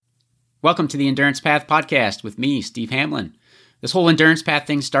Welcome to the Endurance Path podcast with me, Steve Hamlin. This whole Endurance Path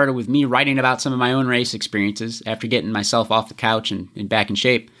thing started with me writing about some of my own race experiences after getting myself off the couch and back in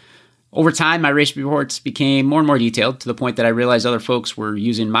shape. Over time, my race reports became more and more detailed to the point that I realized other folks were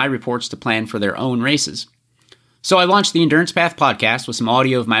using my reports to plan for their own races. So I launched the Endurance Path podcast with some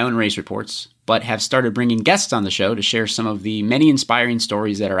audio of my own race reports, but have started bringing guests on the show to share some of the many inspiring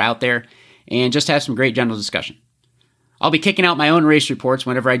stories that are out there and just have some great general discussion. I'll be kicking out my own race reports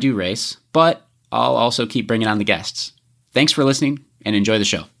whenever I do race, but I'll also keep bringing on the guests. Thanks for listening and enjoy the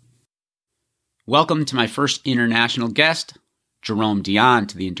show. Welcome to my first international guest, Jerome Dionne,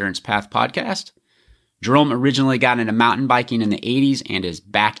 to the Endurance Path podcast. Jerome originally got into mountain biking in the 80s and is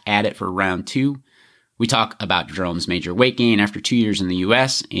back at it for round 2. We talk about Jerome's major weight gain after 2 years in the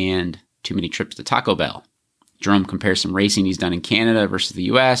US and too many trips to Taco Bell. Jerome compares some racing he's done in Canada versus the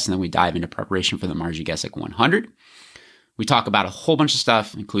US, and then we dive into preparation for the MG 100. We talk about a whole bunch of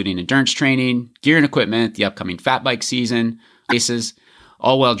stuff, including endurance training, gear and equipment, the upcoming fat bike season, races,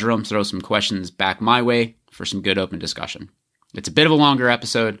 all while Jerome throws some questions back my way for some good open discussion. It's a bit of a longer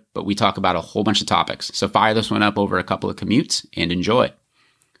episode, but we talk about a whole bunch of topics. So fire this one up over a couple of commutes and enjoy.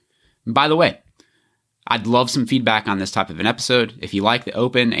 And by the way, I'd love some feedback on this type of an episode. If you like the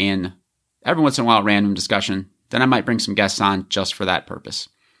open and every once in a while random discussion, then I might bring some guests on just for that purpose.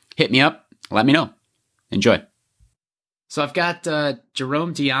 Hit me up, let me know. Enjoy. So I've got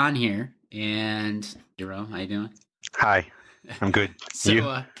Jerome Dionne here, and Jerome, how you doing? Hi, I'm good.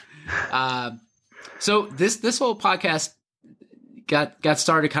 So, so this whole podcast got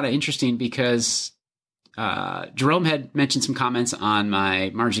started kind of interesting because Jerome had mentioned some comments on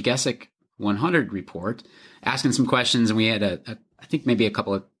my MG 100 report, asking some questions, and we had I think maybe a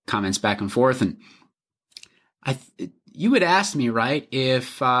couple of comments back and forth, and you had asked me, right,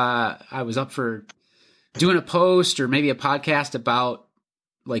 if I was up for doing a post or maybe a podcast about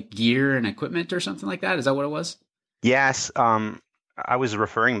like gear and equipment or something like that. Is that what it was? Yes. I was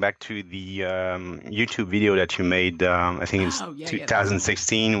referring back to the YouTube video that you made, I think it's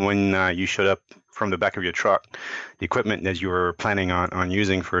 2016, when you showed up from the back of your truck, the equipment that you were planning on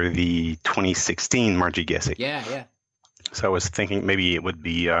using for the 2016 MG. Yeah. So I was thinking maybe it'd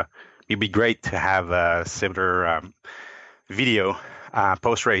be great to have a similar video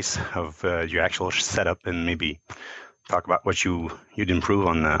post-race of your actual setup and maybe talk about what you'd improve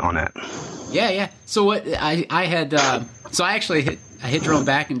on that. Yeah. So what I had, so I actually hit Jerome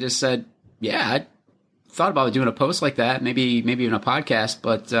back and just said, yeah, I thought about doing a post like that, maybe even a podcast,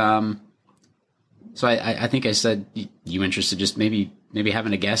 but so I think I said, you interested just maybe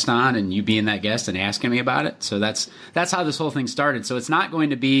having a guest on and you being that guest and asking me about it. So that's how this whole thing started. So it's not really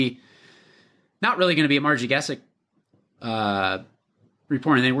going to be a MG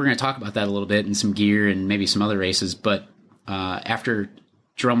report, and then we're going to talk about that a little bit and some gear and maybe some other races. But after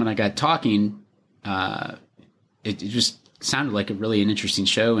Jerome and I got talking, it just sounded like an interesting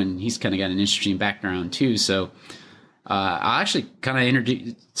show, and he's kind of got an interesting background too. So I'll actually kind of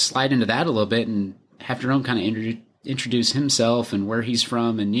slide into that a little bit and have Jerome kind of introduce himself and where he's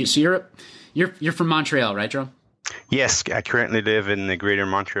from. And you're from Montreal, right, Jerome? Yes, I currently live in the greater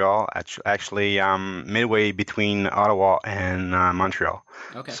Montreal, actually midway between Ottawa and Montreal.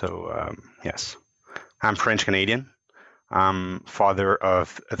 Okay. So, yes, I'm French-Canadian. I'm father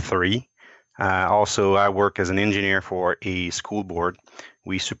of 3. Also, I work as an engineer for a school board.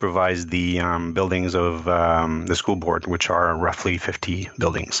 We supervise the buildings of the school board, which are roughly 50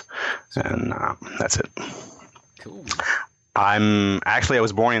 buildings. And that's it. Cool. I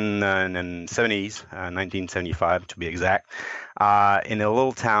was born in the 70s, 1975 to be exact, in a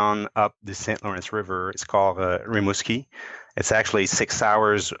little town up the St. Lawrence River. It's called Rimouski. It's actually 6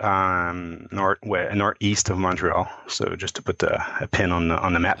 hours northeast of Montreal. So just to put a pin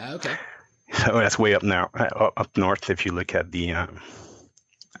on the map. Okay. So that's way up now, up north. If you look at the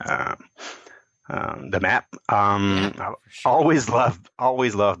map. Sure. Always loved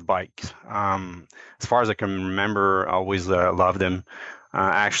bikes. As far as I can remember, I always loved them.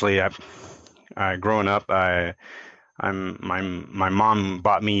 Actually, growing up, my mom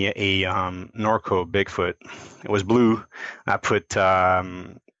bought me a Norco Bigfoot. It was blue. I put I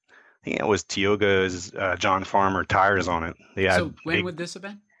think it was Tioga's John Farmer tires on it. So when would this have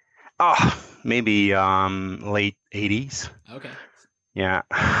been? Maybe late 80s. Okay. Yeah.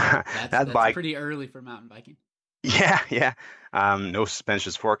 That's bike pretty early for mountain biking. Yeah. No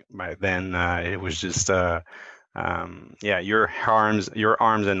suspension fork by then. It was just your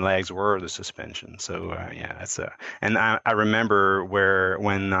arms and legs were the suspension. So that's and I remember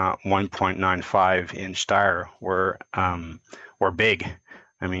when 1.95 inch tire were big.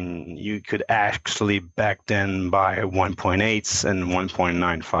 I mean, you could actually back then buy 1.8s and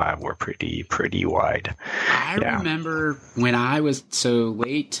 1.95 were pretty wide. I remember when I was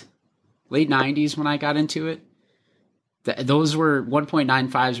late 90s when I got into it. Those were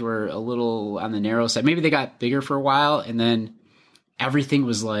 1.95s were a little on the narrow side. Maybe they got bigger for a while, and then everything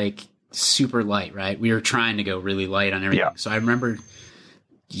was like super light, right? We were trying to go really light on everything. Yeah. So I remember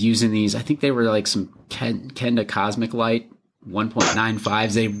using these. I think they were like some Kenda Cosmic Light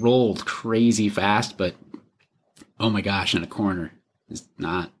 1.95s. They rolled crazy fast, but oh my gosh, in a corner is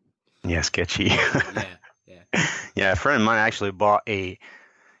not. Yeah, sketchy. Yeah. Yeah, a friend of mine actually bought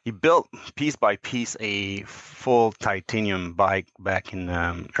he built piece by piece a full titanium bike back in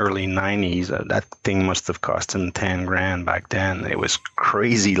early 90s. That thing must have cost him 10 grand back then. It was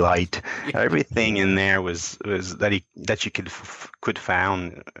crazy light. Everything in there was that you could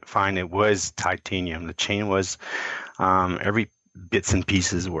find. It was titanium. The chain was every bits and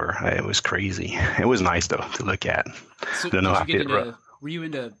pieces were. It was crazy. It was nice though to look at. So were you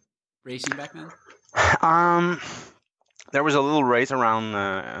into racing back then? There was a little race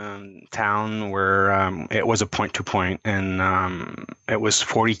around town where it was a point-to-point, and it was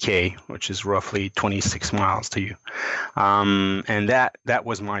 40K, which is roughly 26 miles to you. And that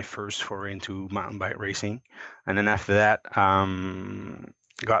was my first foray into mountain bike racing. And then after that,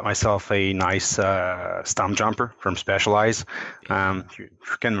 got myself a nice stomp jumper from Specialized. If you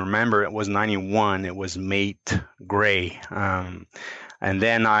can remember, it was 91. It was mate gray. And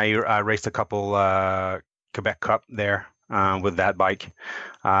then I raced a couple Quebec Cup there. With that bike,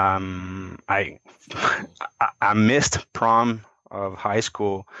 I missed prom of high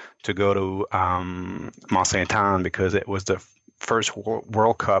school to go to Mont Saint Anne because it was the first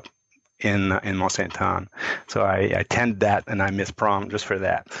World Cup in Mont Saint Anne. So I attended that and I missed prom just for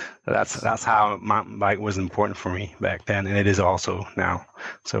that. So that's how mountain bike was important for me back then, and it is also now.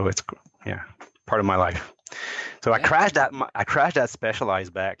 So it's part of my life. So I crashed that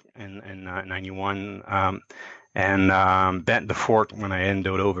Specialized back in 91. And bent the fork when I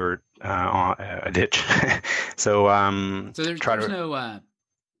endoed over on a ditch. So there's no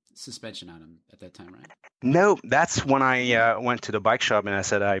suspension on them at that time, right? No, that's when I went to the bike shop and I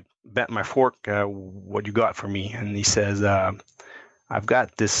said, I bent my fork. What you got for me? And he says, I've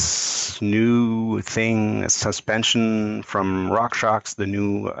got this new thing, suspension from RockShox, the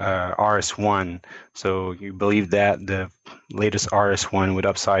new RS1. So you believe that the latest RS1 with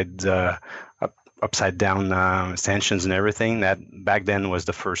upside down extensions and everything, that back then was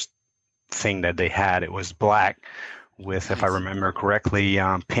the first thing that they had. It was black with, if I remember correctly,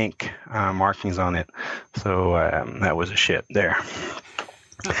 pink markings on it. So that was a shit there.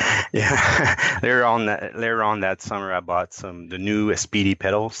 Yeah. Later on that summer, I bought the new Speedy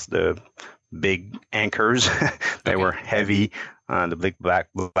pedals, the big anchors. They were heavy, the big black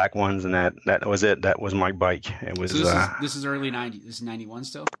ones, and that was it. That was my bike. It was. So this is early 90s. This is 91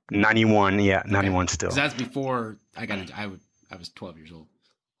 still. 91, yeah, 91 still. That's before I got into. I was 12 years old.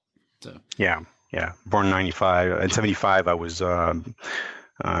 So. Yeah. Born 95 and 75. I was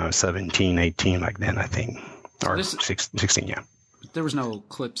 17, 18 back then, I think, or 16. Yeah. There was no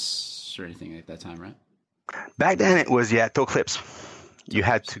clips or anything at that time, right? Back then it was toe clips. You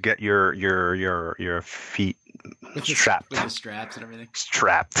had to get your feet strapped. With the straps and everything?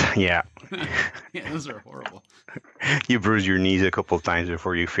 Strapped, yeah. Yeah, those are horrible. You bruised your knees a couple of times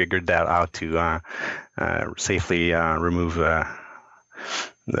before you figured that out to safely remove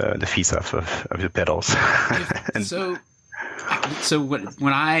the feet off of the pedals.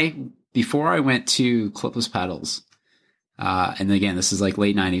 Before I went to clipless pedals, and again, this is like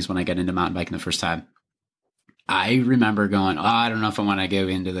late 90s when I got into mountain biking the first time, I remember going, I don't know if I want to go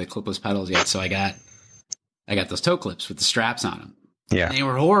into the clipless pedals yet. So I got those toe clips with the straps on them. Yeah. And they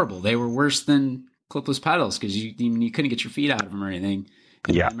were horrible. They were worse than clipless pedals because you couldn't get your feet out of them or anything.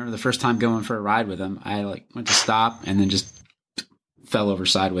 And I remember the first time going for a ride with them, I went to stop and then just fell over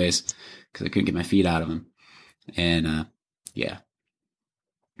sideways because I couldn't get my feet out of them. And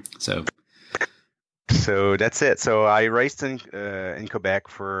So that's it. So I raced in Quebec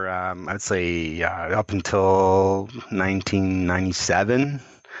for I'd say up until 1997.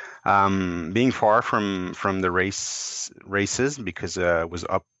 Being far from the races because it was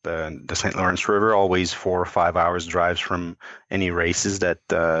up the St. Lawrence River, always 4 or 5 hours drives from any races that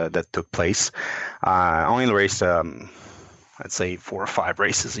took place. I only raced I'd say 4 or 5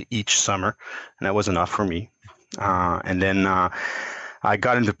 races each summer, and that was enough for me. And then I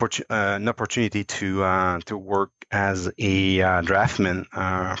got an opportunity to work as a draftman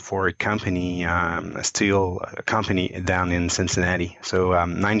for a company, a steel company down in Cincinnati. So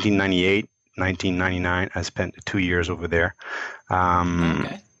 1998 1999. I spent 2 years over there.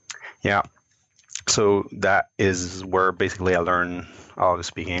 Yeah. So that is where basically I learned how to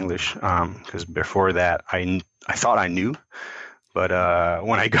speak English. Because before that, I thought I knew, but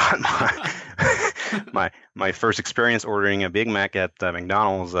when I got my first experience ordering a Big Mac at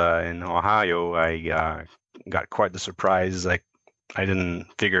McDonald's in Ohio, I got quite the surprise. I couldn't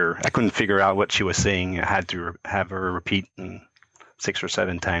figure out what she was saying. I had to have her repeat 6 or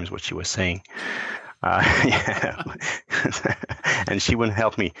 7 times what she was saying. Yeah. And she wouldn't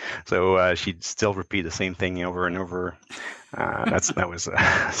help me, so she'd still repeat the same thing over and over. That was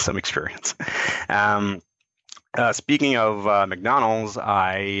some experience. Speaking of McDonald's,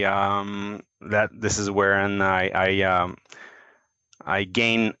 this is where I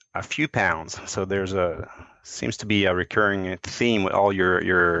gain a few pounds. So seems to be a recurring theme with all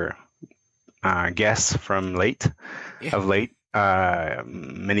your guests from late.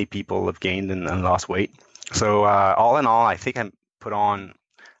 Many people have gained and lost weight. So all in all, I think I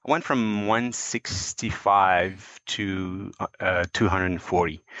went from 165 to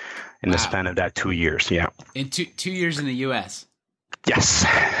 240 in the span of that 2 years. Yeah. In 2 years in the U.S. Yes.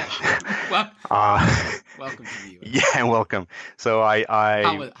 Well, welcome to the U.S. Yeah, welcome. So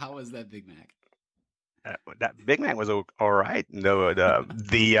how was that Big Mac? That Big Mac was all right. No,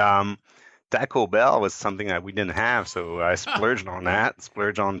 the Taco Bell was something that we didn't have, so I splurged on that.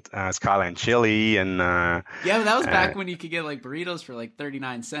 Splurged on Skyline chili and yeah, but that was back when you could get like burritos for like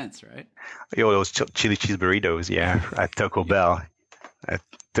 39 cents, right? Those chili cheese burritos, yeah, at Taco Bell. I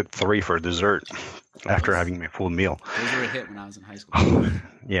took 3 for dessert after having my full meal. Those were a hit when I was in high school.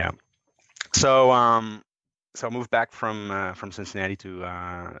 Yeah. So I moved back from Cincinnati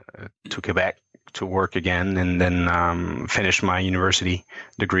to Quebec to work again, and then finished my university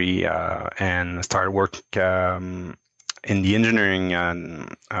degree and started work in the engineering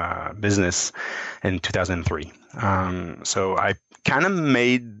business in 2003. So I kind of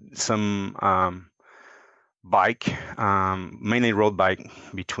made some bike, mainly road bike,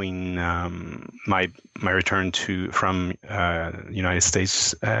 between my return from United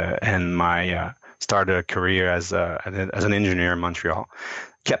States and my started a career as an engineer in Montreal.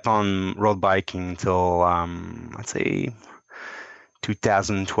 Kept on road biking until I'd say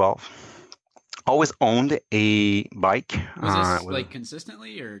 2012. Always owned a bike. Was this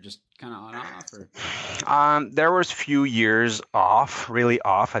consistently, or just kind of on off? Or? There was few years off, really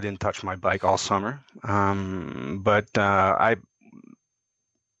off. I didn't touch my bike all summer. But I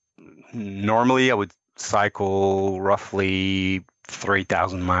would cycle roughly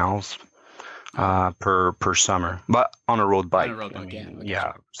 3,000 miles per summer, but on a road bike.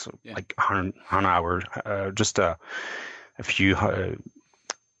 Yeah. So like 100 hours, just a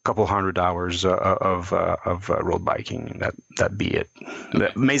couple hundred hours of road biking. That'd be it.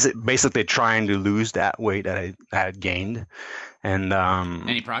 Okay. Basically trying to lose that weight that I had gained. And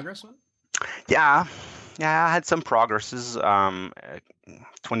any progress with it? Yeah, I had some progresses.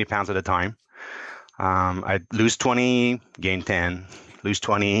 20 pounds at a time. I'd lose 20, gain 10. Lose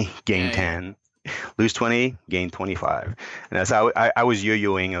 20, gain 10. Lose 20, gain 25. And that's how I was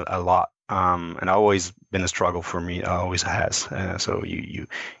yo-yoing a lot. And always been a struggle for me. It always has. So you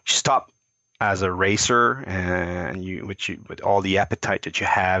stop as a racer, and with all the appetite that you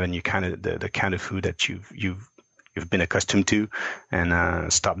have, and you kind of the kind of food that you've been accustomed to,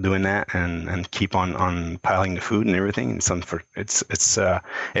 and stop doing that, and keep on piling the food and everything. And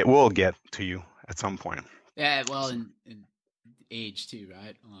it will get to you at some point. Yeah, well, in age too,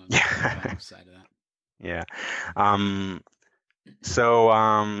 right? Yeah. Side of that. Yeah.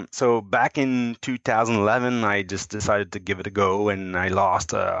 So back in 2011, I just decided to give it a go, and I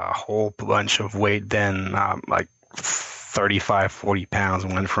lost a whole bunch of weight then, like 35, 40 pounds.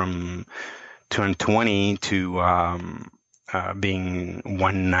 Went from 220 to being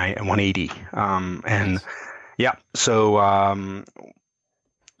 180. And yeah, so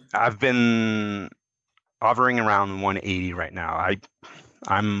I've been hovering around 180 right now.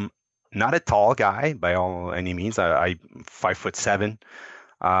 I'm not a tall guy by any means. I'm 5'7".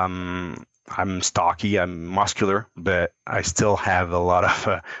 I'm stocky. I'm muscular, but I still have a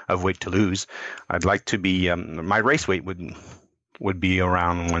lot of weight to lose. I'd like to be. My race weight would be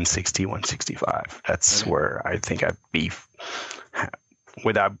around 160, 165. That's where I think I'd be.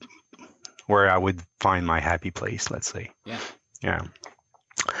 Where I would find my happy place. Let's say. Yeah.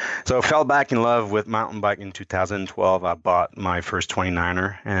 So I fell back in love with mountain bike in 2012. I bought my first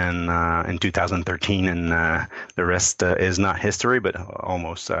 29er and in 2013, and the rest is not history, but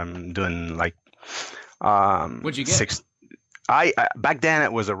almost. I'm doing like what'd you get? I back then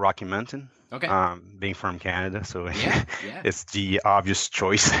it was a Rocky Mountain. Okay. Being from Canada, so Yeah. Yeah. it's the obvious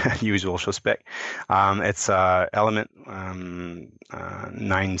choice, usual suspect. It's Element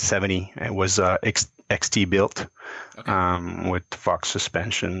 970. It was XT built, Okay. with Fox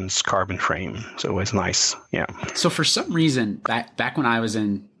suspensions, carbon frame, so it's nice. Yeah. So for some reason, back when I was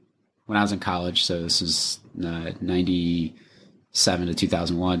in college, so this is 97 to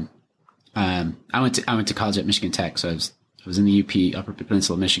 2001. I went to college at Michigan Tech, so I was in the UP, Upper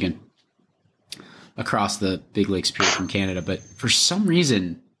Peninsula, Michigan, across the Big Lake Superior from Canada. But for some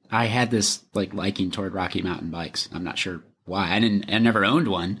reason, I had this like liking toward Rocky Mountain bikes. I'm not sure why. I never owned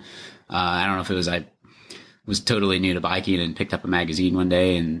one. I don't know if it was I was totally new to biking and picked up a magazine one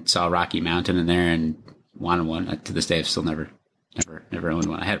day and saw Rocky Mountain in there and wanted one. To this day, I've still never owned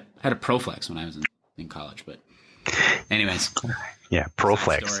one. I had a Proflex when I was in college, but anyways, yeah,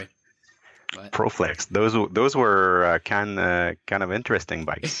 Proflex. Proflex. Those were kind of interesting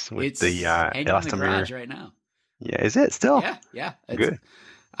bikes with it's the hanging in the elastomer garage right now. Yeah, is it still? Yeah. Good.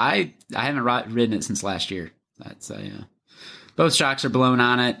 I haven't ridden it since last year. That's both shocks are blown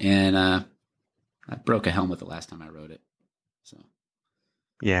on it, and I broke a helmet the last time I rode it. So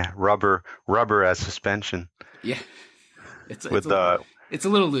yeah, rubber as suspension. Yeah, it's a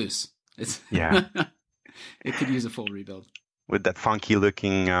little loose. It's yeah, it could use a full rebuild with that funky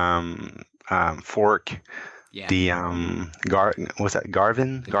looking fork. Yeah. The was that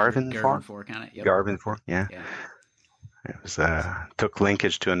Garvin fork on it. Yep. Garvin fork. Yeah. It was took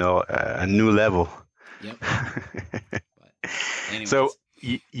linkage to a new level. Yep. But so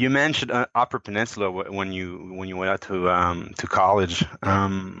you mentioned Upper Peninsula when you went out to college.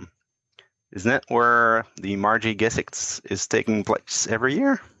 Isn't that where the Margie Gesichts is taking place every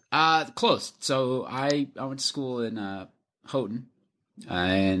year? Close. So I went to school in Houghton,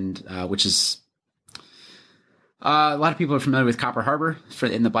 and which is a lot of people are familiar with Copper Harbor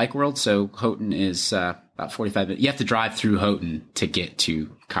in the bike world. So Houghton is about 45 minutes. You have to drive through Houghton to get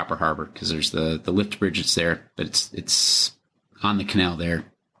to Copper Harbor because there's the lift bridge that's there, but it's on the canal there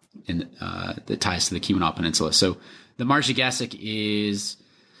that ties to the Keweenaw Peninsula. So the Margie Gesicht is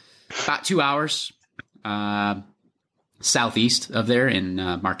about 2 hours southeast of there in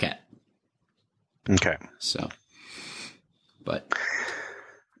Marquette. Okay. So what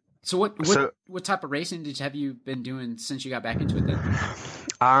type of racing have you been doing since you got back into it then?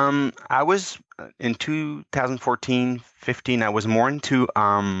 I was in 2014, 15. I was more into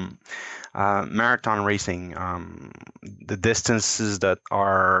marathon racing. The distances that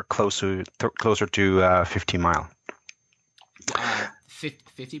are closer to 50 mile.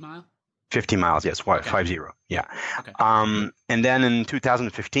 50 mile? 50 miles, yes, Okay. 50. Yeah. Okay. And then in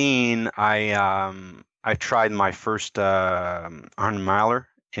 2015, I tried my first 100-miler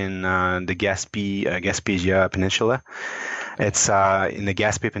in the Gaspésia Peninsula. It's in the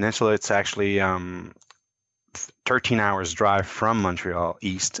Gaspé Peninsula. It's actually 13 hours drive from Montreal,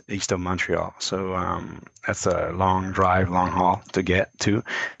 east of Montreal. So that's a long drive, long haul to get to.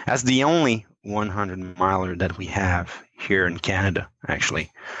 That's the only 100-miler that we have here in Canada,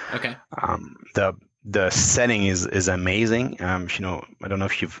 actually. Okay. The setting is amazing. I don't know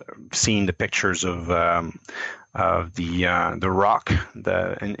if you've seen the pictures of the rock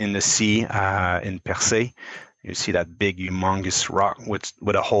in the sea in Percé. You see that big, humongous rock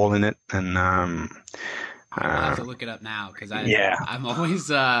with a hole in it, and I'll have to look it up now because I'm always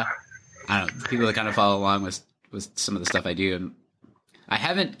I don't know, people that kind of follow along with some of the stuff I do, and I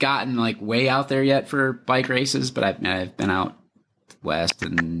haven't gotten like way out there yet for bike races, but I've been out west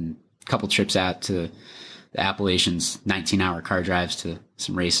and a couple trips out to the Appalachians, 19-hour car drives to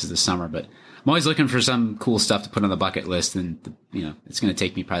some races this summer. But I'm always looking for some cool stuff to put on the bucket list, and it's going to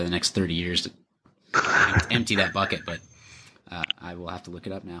take me probably the next 30 years to empty that bucket. But I will have to look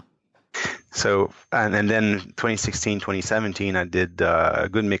it up now. So, and then 2016, 2017, I did a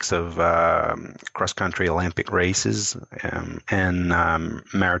good mix of cross-country Olympic races and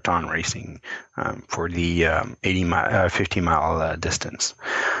marathon racing for the 50-mile distance.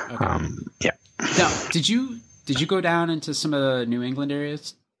 Okay. Yeah. Now, did you go down into some of the New England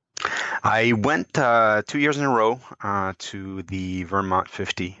areas? I went 2 years in a row to the Vermont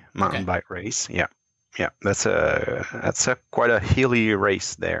 50 mountain bike race. Yeah. Yeah, that's a quite a hilly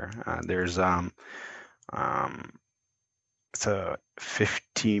race there. There's it's a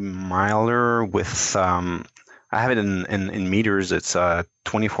 50-miler with I have it in meters. It's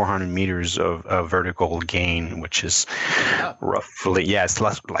 2,400 meters of vertical gain, which is roughly it's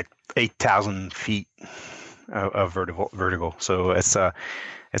less like 8,000 feet of vertical. So it's a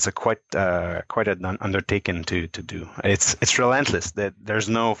quite an undertaking to do. It's relentless. That there's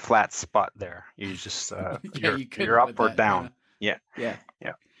no flat spot there. You just you're up or down. Yeah. Yeah.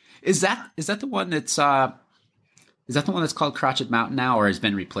 Yeah. Is that the one that's called Crotchet Mountain now, or has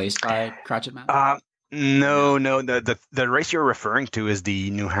been replaced by Crotchet Mountain? No. The race you're referring to is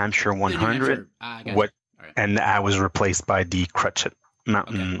the New Hampshire The New 100. Hampshire. Gotcha. What? All right. And I was replaced by the Crotchet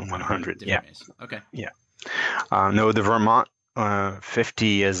Mountain Okay. 100. Yeah. Different race. Okay. Yeah. No, the Vermont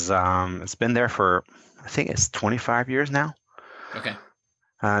 50 is it's been there for, I think it's 25 years now. Okay.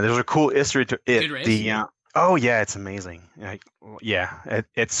 There's a cool history to it. Good race? Oh yeah, it's amazing.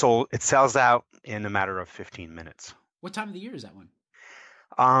 It sells out in a matter of 15 minutes. What time of the year is that one?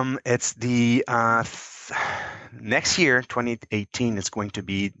 It's the next year, 2018. It's going to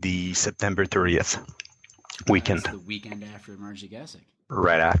be the September 30th weekend. That's the weekend after Margie Gessick.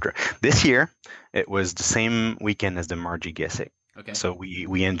 Right after. This year, it was the same weekend as the Margie Gessick. Okay. So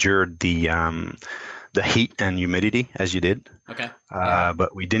we endured the heat and humidity as you did. Okay.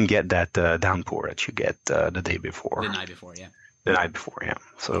 But we didn't get that downpour that you get the day before. The night before, yeah. The night before, yeah.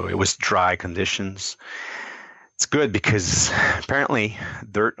 So it was dry conditions. It's good because apparently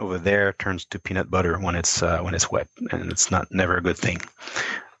dirt over there turns to peanut butter when it's wet, and it's never a good thing.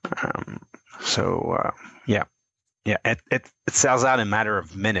 Yeah. It sells out in a matter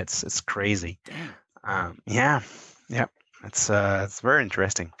of minutes. It's crazy. Damn. Yeah. It's very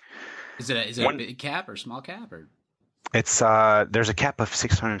interesting. Is it a big cap or small cap or? It's there's a cap of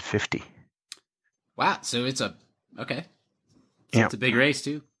 650. Wow. So it's okay. So Yeah. it's a big race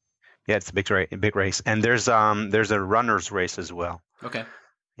too. Yeah, it's a big race, and there's a runner's race as well. Okay.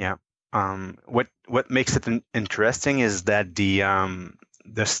 Yeah. What makes it interesting is that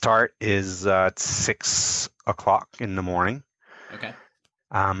the start is at 6 o'clock in the morning. Okay.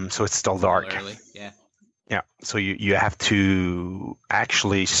 So it's still dark. Early. Yeah. Yeah. So you have to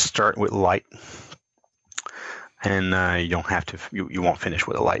actually start with light, and you don't have to. You won't finish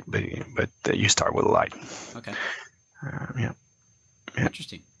with a light, but you start with a light. Okay. Yeah.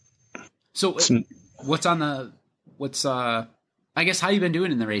 Interesting. So I guess how you been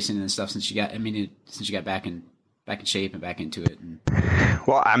doing in the racing and stuff since you got back in shape and back into it?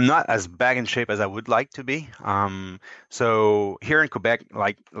 Well, I'm not as back in shape as I would like to be. So here in Quebec,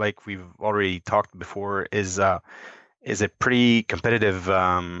 like we've already talked before, is a pretty competitive.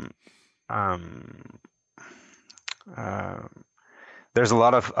 There's a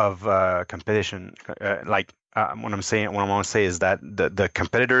lot of competition. What I want to say is that the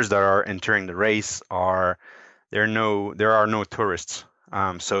competitors that are entering the race there are no tourists.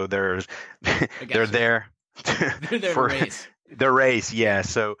 So they're there. They're there to race. The race, yeah.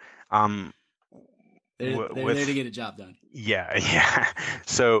 So they're there to get a job done. Yeah.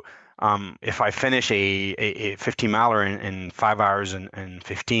 So if I finish a 50 miler in 5 hours and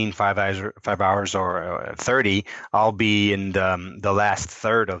 15, 5 hours or 30, I'll be in the last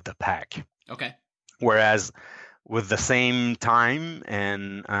third of the pack. Okay. Whereas with the same time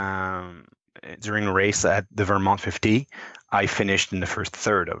and during a race at the Vermont 50, I finished in the first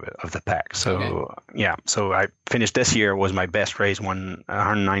third of the pack. So okay. So I finished this year was my best race,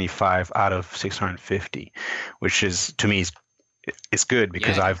 195 out of 650, which is to me it's good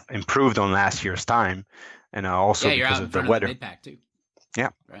because I've improved on last year's time, and also because of the weather. Of the mid-pack too.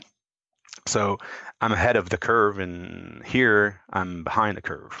 Yeah. Right. So I'm ahead of the curve, and here I'm behind the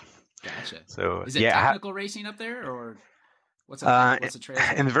curve. Gotcha. So is it technical racing up there, or what's the trail?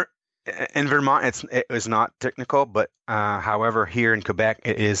 In Vermont, it was not technical, but however, here in Quebec,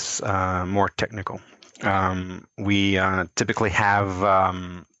 it is more technical. We typically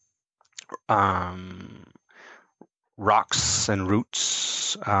have rocks and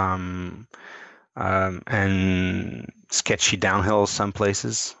roots and sketchy downhills some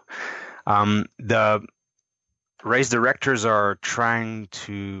places. The race directors are trying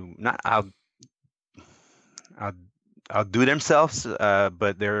to not outdo themselves,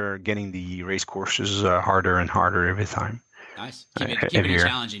 but they're getting the race courses harder and harder every time. Nice. Keep it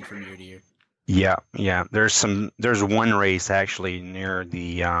challenging from year to year. Yeah. There's one race actually near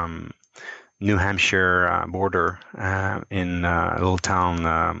the New Hampshire border in a little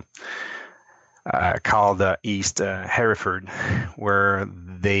town called East Hereford, where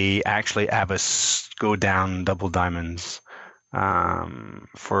they actually have us go down double diamonds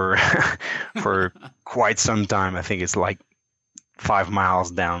for quite some time. I think it's like 5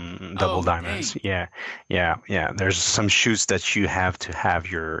 miles down double diamonds. Dang. Yeah. There's some chutes that you have to have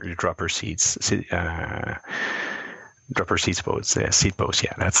your dropper seats. Dropper seat posts.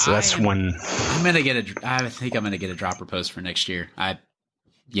 Yeah, that's when I think I'm gonna get a dropper post for next year. I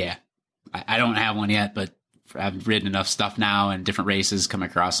don't have one yet, but I've ridden enough stuff now and different races, come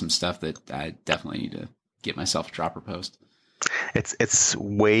across some stuff that I definitely need to get myself a dropper post. It's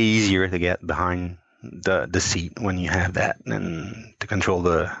way easier to get behind the seat when you have that, and to control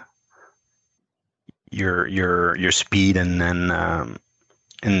your speed, and then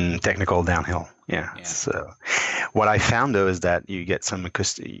in technical downhill. Yeah. So what I found though is that you get some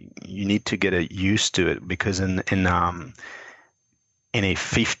acoustic. You need to get used to it, because in a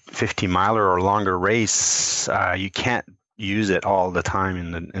 50 miler or longer race, you can't use it all the time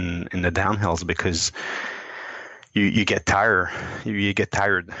in the downhills, because you get tired. You get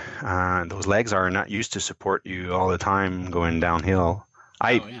tired. Those legs are not used to support you all the time going downhill.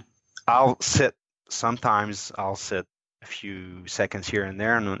 I'll sit a few seconds here and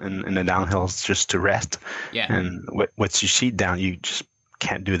there in the downhills just to rest. Yeah. And once you seat down, you just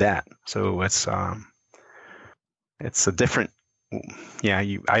can't do that. So it's a different. Yeah,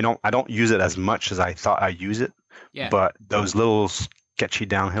 I don't use it as much as I thought I use it. Yeah. But those little sketchy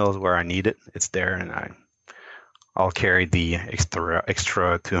downhills where I need it, it's there, and I'll carry the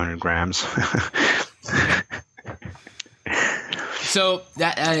extra 200 grams. So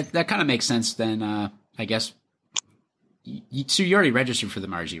that kind of makes sense then. I guess. So you already registered for the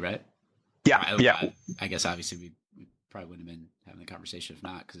Margie, right? Yeah. I guess obviously we probably wouldn't have been having the conversation if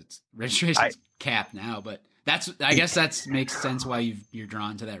not, because it's registration's capped now. But I guess that makes sense why you're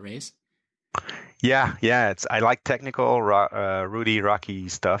drawn to that race. Yeah. I like technical, rocky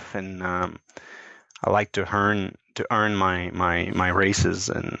stuff, and I like to earn my races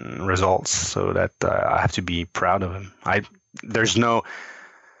and results, so that I have to be proud of them. There's no.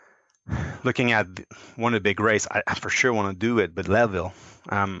 Looking at one of the big race, I for sure want to do it, but Leadville,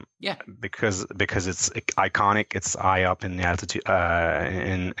 because it's iconic. It's high up in the altitude,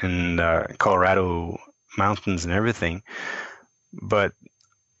 in Colorado mountains and everything. But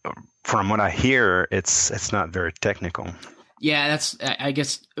from what I hear, it's not very technical. Yeah, that's, I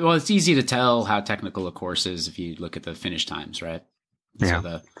guess. Well, it's easy to tell how technical a course is if you look at the finish times, right? Yeah.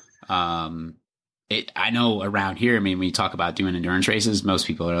 So I know around here, I mean, when you talk about doing endurance races, most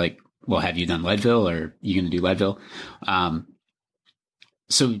people are like, well, have you done Leadville, or are you going to do Leadville?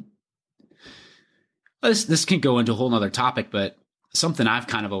 So this can go into a whole nother topic, but something I've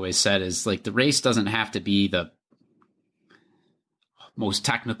kind of always said is, like, the race doesn't have to be the most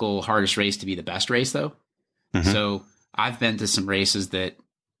technical, hardest race to be the best race, though. Mm-hmm. So I've been to some races that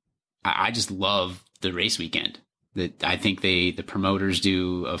I just love the race weekend. That I think the promoters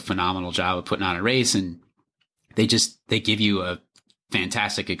do a phenomenal job of putting on a race, and they give you a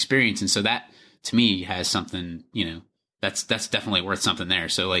fantastic experience. And so that, to me, has something, that's definitely worth something there.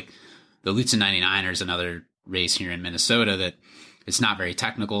 So, like, the Lutsen 99er is another race here in Minnesota that it's not very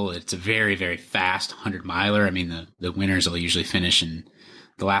technical. It's a very, very fast 100 miler. I mean, the winners will usually finish, in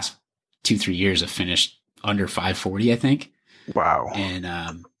the last 2-3 years have finished under 540, I think. Wow. And,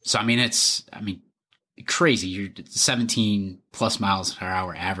 so, I mean, crazy. You're 17 plus miles per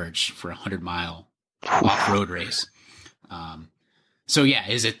hour average for a 100-mile off-road race. So yeah,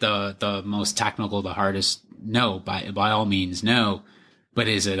 is it the most technical, the hardest? No, by all means, no. But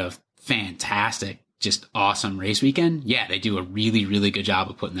is it a fantastic, just awesome race weekend? Yeah, they do a really, really good job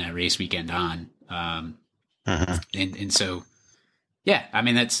of putting that race weekend on. And so, yeah, I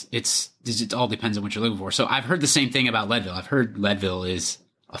mean, it all depends on what you're looking for. So I've heard the same thing about Leadville. I've heard Leadville is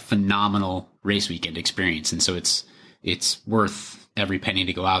a phenomenal race weekend experience. And so it's worth every penny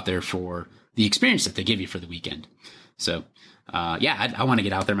to go out there for the experience that they give you for the weekend. So, I want to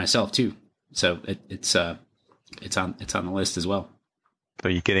get out there myself too. So it's on the list as well. So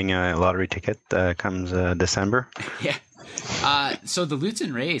you're getting a lottery ticket comes December? Yeah. So the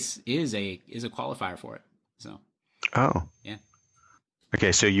Lutsen race is a qualifier for it. So. Oh. Yeah.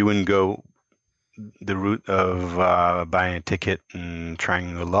 Okay, so you wouldn't go the route of buying a ticket and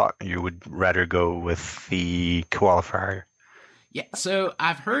trying the lot. You would rather go with the qualifier. Yeah, so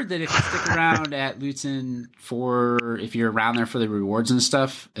I've heard that if you stick around at Lutsen if you're around there for the rewards and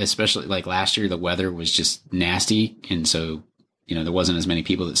stuff, especially like last year, the weather was just nasty. And so, there wasn't as many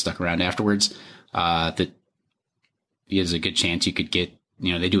people that stuck around afterwards, that there's a good chance you could get,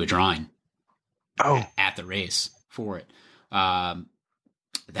 they do a drawing at the race for it.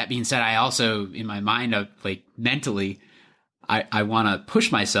 That being said, I also, in my mind, like mentally, I want to push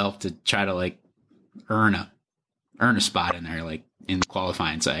myself to try to like earn a spot in there, like in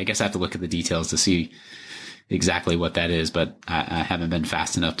qualifying. So I guess I have to look at the details to see exactly what that is, but I haven't been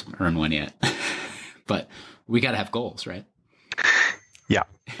fast enough to earn one yet. But we got to have goals, right? Yeah.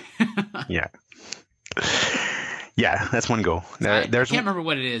 Yeah. Yeah, that's one goal. I can't remember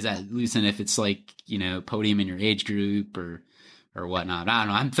what it is at Lutsen, if it's like, podium in your age group or or whatnot. I don't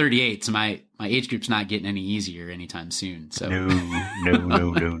know. I'm 38, so my age group's not getting any easier anytime soon. So No.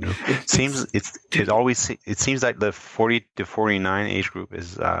 It seems like the 40 to 49 age group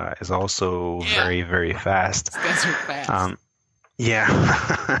is also very, very fast. These guys are fast. Yeah.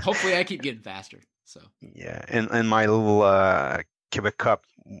 Hopefully I keep getting faster. So yeah, and my little Quebec Cup,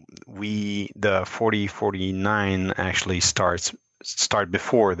 the 40-49 actually start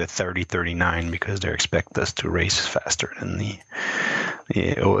before the 30-39 because they expect us to race faster than the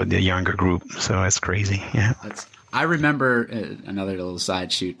younger group. So it's crazy. Yeah. I remember another little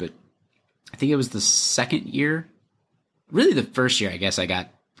side shoot, but I think it was the second year, really the first year, I guess I got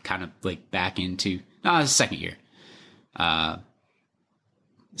kind of like back into, no, it was the second year.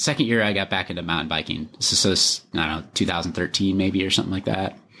 Second year I got back into mountain biking. So I don't know, 2013 maybe or something like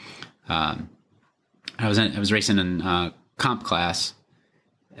that. I was racing in comp class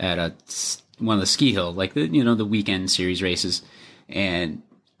at one of the ski hill, like the weekend series races, and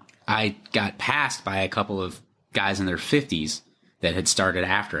I got passed by a couple of guys in their 50s that had started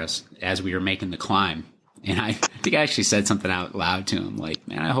after us as we were making the climb. And I think I actually said something out loud to him, like,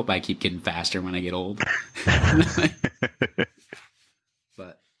 "Man, I hope I keep getting faster when I get old."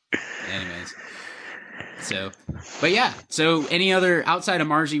 But anyways, so any other outside of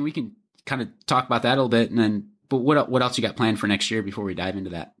Margie, we can kind of talk about that a little bit, and then, but what else you got planned for next year before we dive into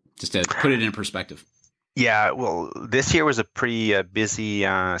that, just to put it in perspective? Yeah, well, this year was a pretty busy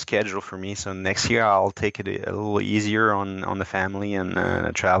schedule for me. So next year I'll take it a little easier on the family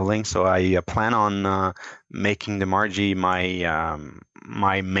and traveling. So I plan on making the Margie my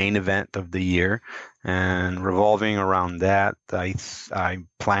main event of the year, and revolving around that, I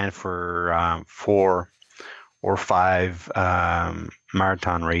plan for 4 or 5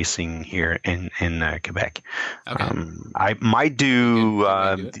 marathon racing here in Quebec. Okay. I might do.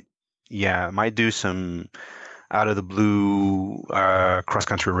 Do might do some out of the blue cross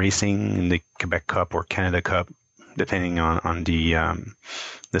country racing in the Quebec Cup or Canada Cup, depending on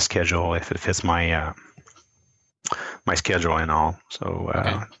the schedule, if it fits my my schedule and all. So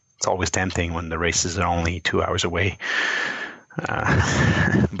it's always tempting when the races are only 2 hours away.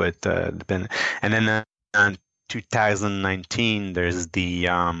 But depend. And then in 2019, there's the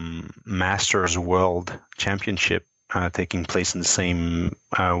Masters World Championship taking place in the same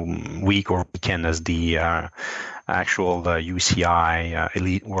week or weekend as the actual UCI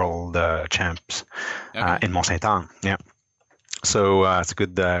Elite World Champs in Mont-Saint-Anne. Yeah. So it's a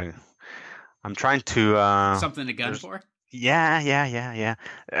good. I'm trying to something to gun for. Yeah.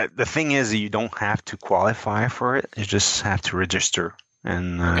 The thing is, you don't have to qualify for it. You just have to register,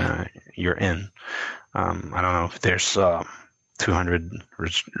 and you're in. I don't know if there's 200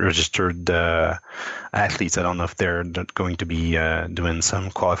 registered athletes. I don't know if they're going to be doing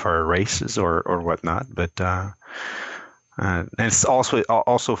some qualifier races or whatnot, but and it's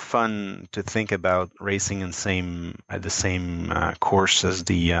also fun to think about racing at the same course as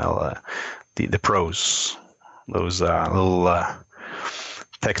the pros. Those little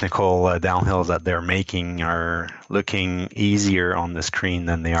technical downhills that they're making are looking easier on the screen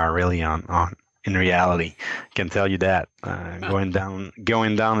than they are really on in reality. I can tell you that going down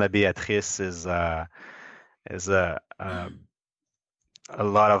La Béatrice is a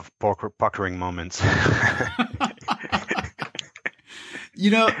lot of puckering moments.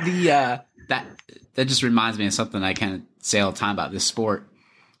 That just reminds me of something I kind of say all the time about this sport.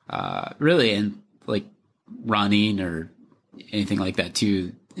 Really, and like running or anything like that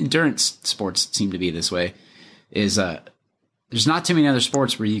too. Endurance sports seem to be this way. There's not too many other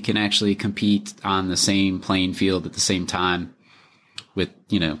sports where you can actually compete on the same playing field at the same time with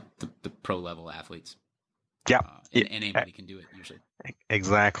the pro level athletes. Yeah, and anybody can do it usually.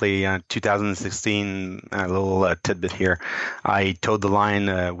 Exactly. 2016, a little tidbit here. I towed the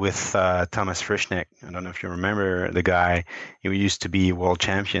line with Thomas Frischneck. I don't know if you remember the guy. He used to be world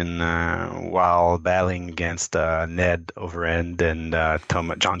champion while battling against Ned Overend and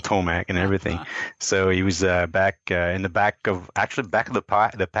John Tomac and everything. So he was back in the back of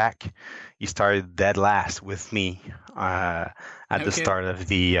the pack. He started dead last with me at the start of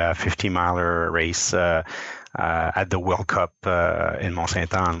the 50-miler race. At the World Cup in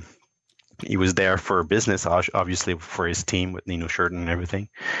Mont-Saint-Anne. He was there for business, obviously for his team with Nino Shurden and everything,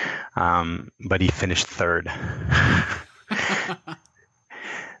 but he finished third.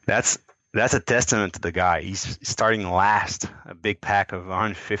 That's a testament to the guy. He's starting last, a big pack of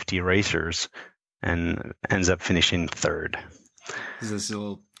 150 racers, and ends up finishing third. Is this a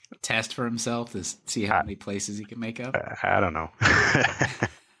little test for himself to see how many places he can make up? I don't know.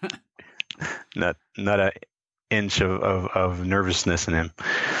 Not a inch of nervousness in him.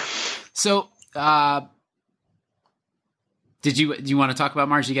 So Do you want to talk about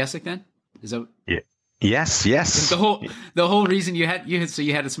Margie Gessick then? Is that Yeah. Yes. the whole reason you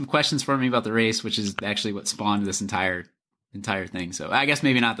had some questions for me about the race, which is actually what spawned this entire thing. So I guess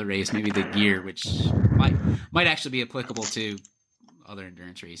maybe not the race, maybe the gear, which might actually be applicable to other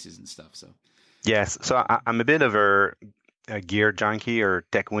endurance races and stuff. So yes, so I'm a bit of a gear junkie or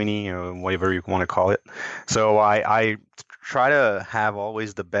tech weenie or whatever you want to call it. So I try to have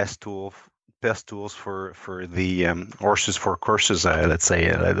always the best tools for the horses for courses. Let's say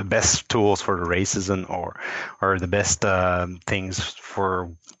the best tools for the races or the best things for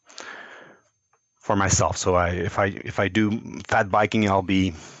myself. So if I do fat biking, I'll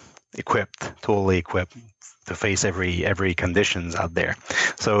be totally equipped to face every conditions out there.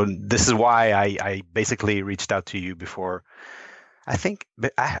 So this is why I basically reached out to you before. I think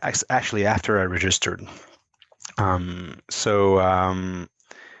actually after I registered.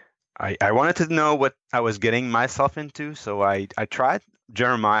 I wanted to know what I was getting myself into, so I tried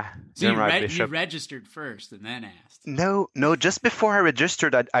Jeremiah. So Bishop. You registered first and then asked. No, just before I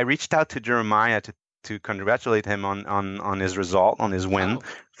registered, I reached out to Jeremiah to congratulate him on his result, on his win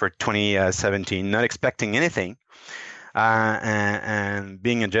for 2017, not expecting anything. And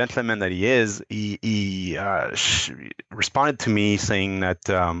being a gentleman that he is, he responded to me saying that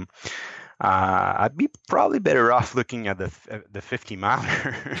I'd be probably better off looking at the 50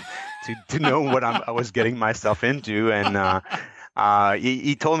 miler to know what I was getting myself into. And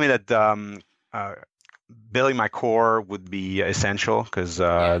he told me that building my core would be essential because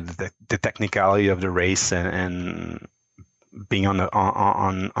the technicality of the race and being on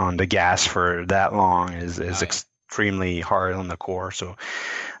the gas for that long is extremely hard on the core. So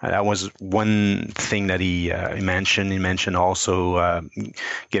that was one thing that he mentioned. He mentioned also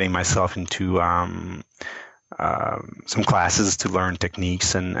getting myself into some classes to learn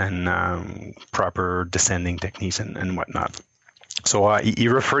techniques and proper descending techniques and whatnot. So he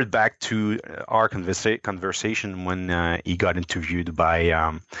referred back to our conversation when he got interviewed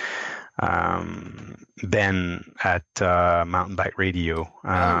by Ben at Mountain Bike Radio.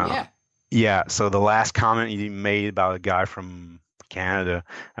 Yeah, so the last comment he made about a guy from Canada,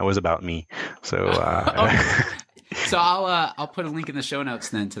 that was about me. So so I'll put a link in the show notes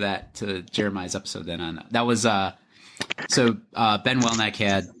then to Jeremiah's episode then on that was Ben Welneck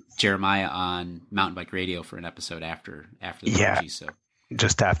had Jeremiah on Mountain Bike Radio for an episode after the Margie, so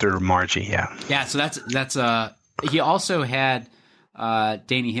just after Margie, yeah. So that's he also had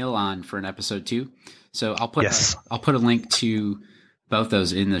Danny Hill on for an episode too. So I'll put a link to both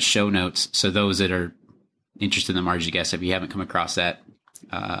those in the show notes. So those that are interested in the Margie guest, if you haven't come across that,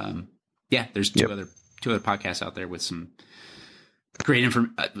 there's two other podcasts out there with some great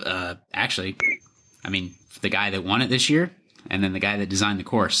information. Actually, I mean, the guy that won it this year, and then the guy that designed the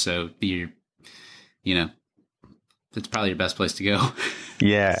course. So that's probably your best place to go.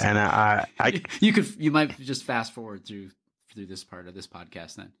 Yeah, and you might just fast forward through this part of this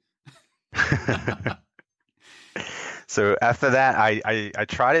podcast then. So after that, I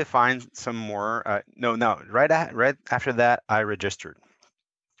try to find some more. Right after that, I registered.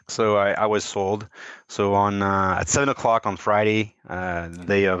 So I was sold. So on at 7:00 on Friday, the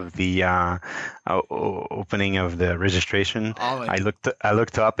day of the opening of the registration, I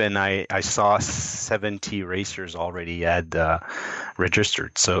looked up and I saw 70 racers already had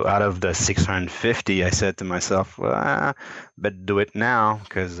registered. So out of the 650, I said to myself, well, better do it now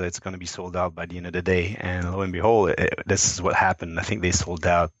because it's going to be sold out by the end of the day. And lo and behold, this is what happened. I think they sold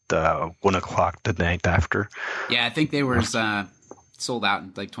out 1:00 the night after. Yeah, I think they were sold out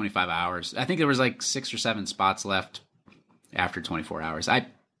in like 25 hours. I think there was like 6 or 7 spots left after 24 hours. I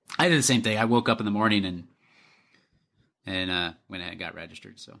did the same thing. I woke up in the morning and went ahead and got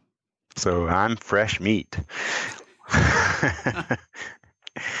registered. So I'm fresh meat.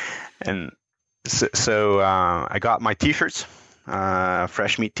 And so I got my t-shirts,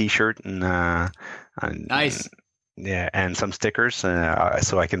 fresh meat t-shirt and nice. Yeah, and some stickers,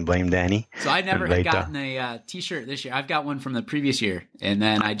 so I can blame Danny. So I never had gotten a T-shirt this year. I've got one from the previous year, and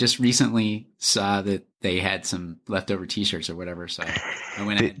then I just recently saw that they had some leftover T-shirts or whatever. So I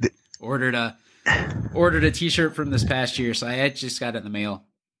went ahead and ordered a T-shirt from this past year. So I had just got it in the mail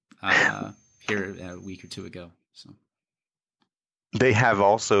here a week or two ago. So they have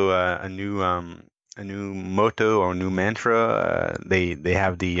also a new motto or new mantra. They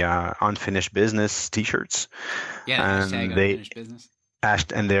have the unfinished business T-shirts. Yeah, and unfinished business.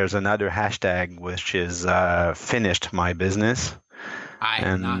 And there's another hashtag which is finished my business. I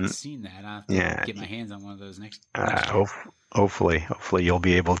have not And seen that. I have to yeah, get my hands on one of those next year. hopefully you'll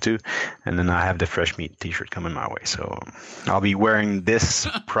be able to. And then I have the Fresh Meat T-shirt coming my way, so I'll be wearing this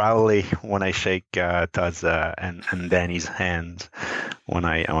proudly when I shake Todd's and Danny's hands when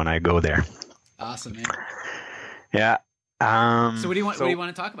I go there. Awesome, man. Yeah. So what do you want? What do you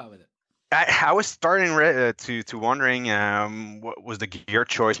want to talk about with it? I was starting to wondering what was the gear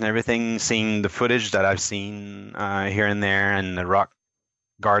choice and everything. Seeing the footage that I've seen here and there, and the rock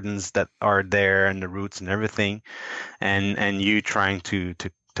gardens that are there, and the roots and everything, and you trying to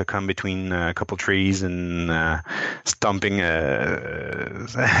come between a couple trees and stopping there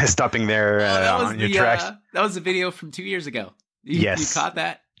on your tracks. That was a video from 2 years ago. Yes, you caught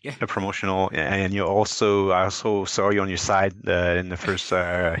that. Yeah. A promotional, and I also saw you on your side in the first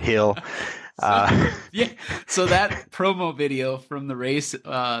hill. Yeah, so that promo video from the race,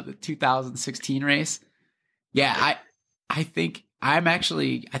 the 2016 race. Yeah, I think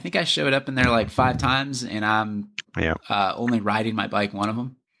I showed up in there like 5 times, and I'm only riding my bike one of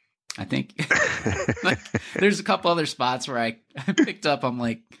them. I think like, there's a couple other spots where I picked up. I'm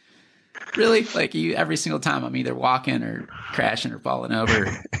like, really? Like every single time I'm either walking or crashing or falling over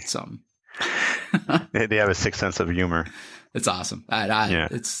or something. They have a sixth sense of humor. It's awesome.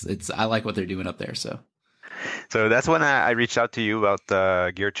 It's I like what they're doing up there. So that's when I reached out to you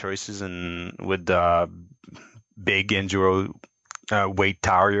about gear choices, and with big enduro weight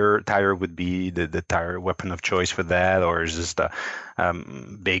tire would be the tire weapon of choice for that, or is just a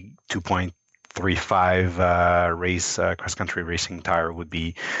big 2.35 race cross country racing tire would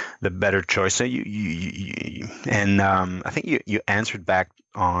be the better choice. So you I think you answered back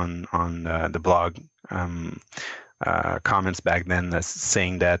on the blog comments back then, that's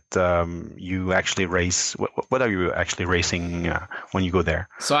saying that you actually race. What are you actually racing when you go there?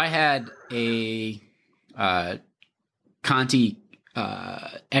 So I had a Conti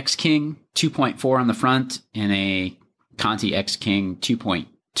X King 2.4 on the front and a Conti X King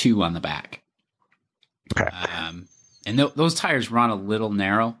 2.2 on the back. Okay. And those tires run a little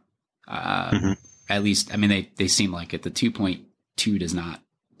narrow. At least, I mean, they seem like it. The 2.2 does not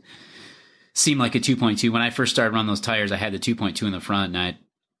seem like a 2.2. When I first started running those tires, I had the 2.2 in the front, and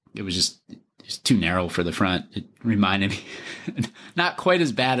it was just too narrow for the front. It reminded me, not quite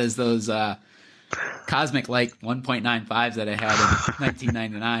as bad as those Cosmic Light 1.95s that I had in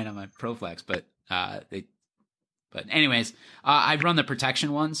 1999 on my Proflex, but anyways, I run the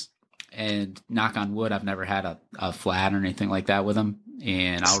protection ones, and knock on wood, I've never had a flat or anything like that with them.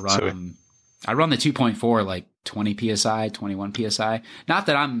 And I'll run them. I run the 2.4 like 20 psi, 21 psi. Not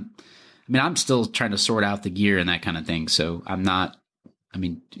that I'm still trying to sort out the gear and that kind of thing. So I'm not. I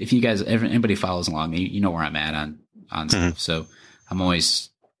mean, if you guys, anybody follows along, you know where I'm at on stuff. So I'm always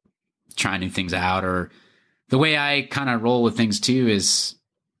trying new things out. Or the way I kind of roll with things too is,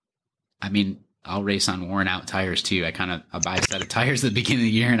 I mean, I'll race on worn out tires too. I'll buy a set of tires at the beginning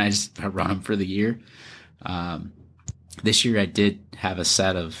of the year, and I run them for the year. This year I did have a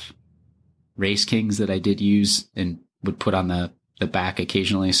set of Race Kings that I did use and would put on the back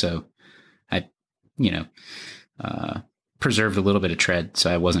occasionally. So I, preserved a little bit of tread.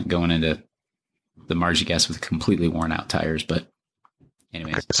 So I wasn't going into the Margie Guess with completely worn out tires. But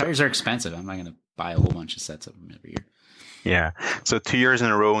anyways, tires are expensive. I'm not going to buy a whole bunch of sets of them every year. Yeah. So 2 years in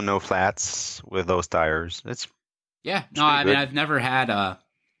a row, no flats with those tires. It's yeah. No, I mean, I've never had a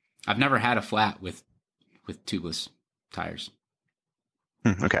flat with tubeless tires.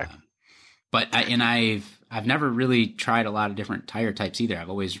 Okay. But I've never really tried a lot of different tire types either.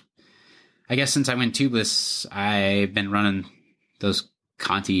 I've always, I guess since I went tubeless, I've been running those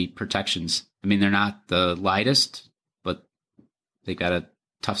Conti protections. I mean, they're not the lightest, but they got a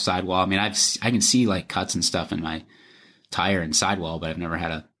tough sidewall. I mean, I can see like cuts and stuff in my tire and sidewall, but I've never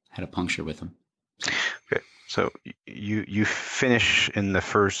had a puncture with them. Okay. So you finish in the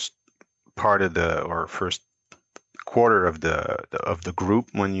first part of first quarter of the group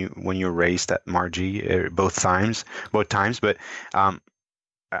when you raced at Margie both times, but I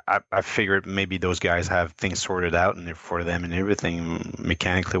figured maybe those guys have things sorted out and for them and everything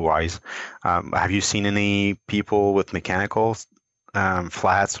mechanically wise. Have you seen any people with mechanical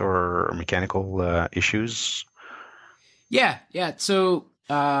flats or mechanical issues? Yeah. So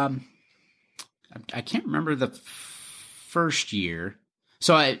I can't remember the first year.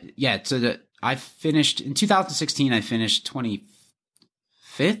 So I finished in 2016. I finished 25th.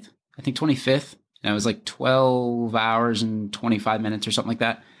 I think 25th. And I was like 12 hours and 25 minutes or something like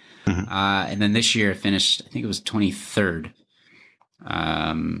that. And then this year I finished, I think it was 23rd.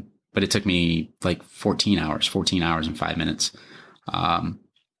 But it took me like 14 hours and 5 minutes.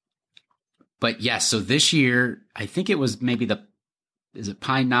 But yes, so this year, I think it was maybe the is it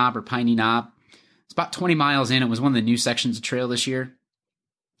Pine Knob or Piney Knob? It's about 20 miles in. It was one of the new sections of trail this year.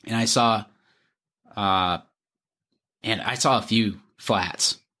 And I saw a few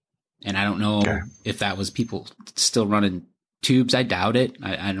flats. And I don't know if that was people still running tubes. I doubt it.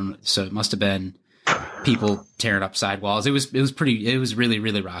 I don't know. So it must have been people tearing up sidewalls. It was really,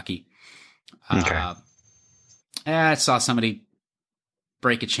 really rocky. I saw somebody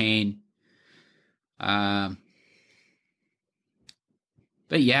break a chain. But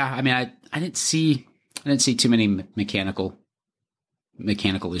yeah, I mean, I didn't see too many mechanical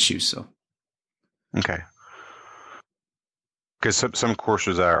issues. So. Okay. Because some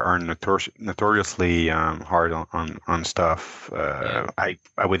courses are notoriously hard on stuff. I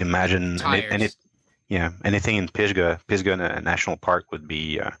would imagine anything in Pisgah National Park would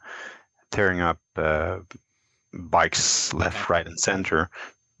be tearing up bikes left, right, and center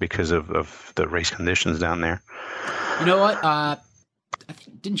because of the race conditions down there. You know what?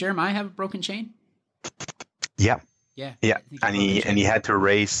 Didn't Jeremiah have a broken chain? Yeah. Yeah. And he had to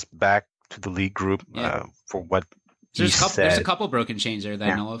race back to the league group for what. There's a couple broken chains there that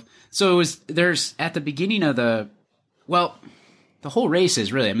I know of. So there's at the beginning of the whole race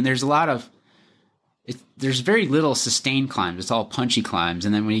is really, I mean, there's very little sustained climbs. It's all punchy climbs.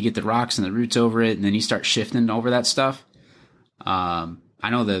 And then when you get the rocks and the roots over it, and then you start shifting over that stuff. I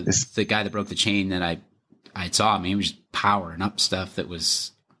know the guy that broke the chain that I saw, I mean, he was powering up stuff that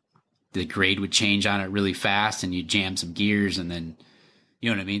was, the grade would change on it really fast and you jam some gears and then, you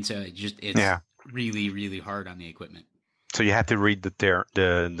know what I mean? So it's really, really hard on the equipment. So you have to read the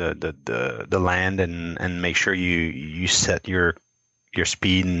land and make sure you set your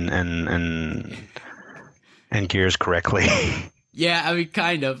speed and gears correctly. Yeah, I mean,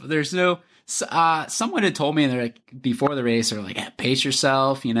 kind of. There's no. Someone had told me, they're like, before the race, they're like, pace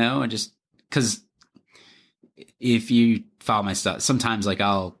yourself, you know, and just because if you follow my stuff, sometimes like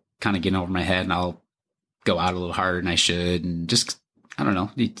I'll kind of get over my head and I'll go out a little harder than I should, and just I don't know,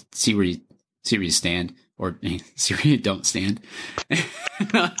 see where you stand, or see where you don't stand.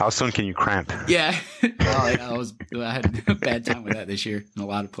 How soon can you cramp? Yeah. Well, I had a bad time with that this year in a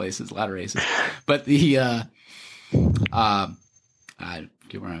lot of places, a lot of races. But I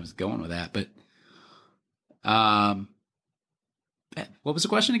forget where I was going with that, but what was the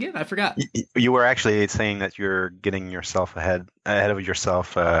question again? I forgot. You were actually saying that you're getting yourself ahead of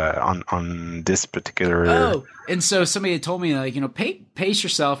yourself on this particular. Oh, and so somebody had told me, like, you know, pace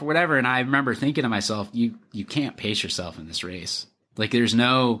yourself or whatever, and I remember thinking to myself, you can't pace yourself in this race. Like, there's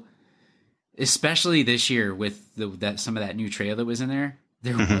no, especially this year with some of that new trail that was in there.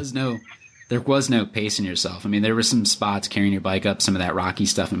 There was no pacing yourself. I mean, there were some spots carrying your bike up some of that rocky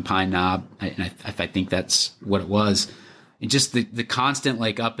stuff in Pine Knob, and I think that's what it was. And just the constant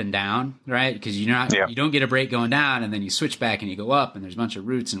like up and down, right? Because you don't get a break going down, and then you switch back and you go up, and there's a bunch of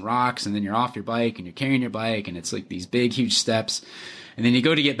roots and rocks, and then you're off your bike and you're carrying your bike, and it's like these big, huge steps. And then you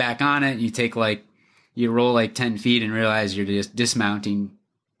go to get back on it, and you roll like 10 feet and realize you're just dismounting,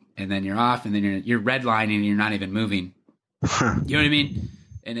 and then you're off, and then you're redlining and you're not even moving. You know what I mean?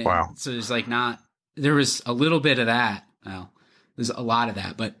 And wow. So there's like there was a little bit of that. Well, there's a lot of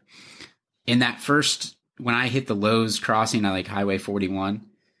that, but in that first, when I hit the Lowe's crossing at like Highway 41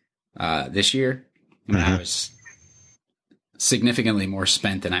 this year, I mean, I was significantly more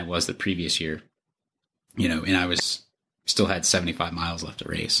spent than I was the previous year, you know, and I still had 75 miles left to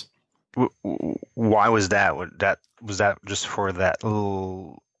race. Why was that? Was that just for that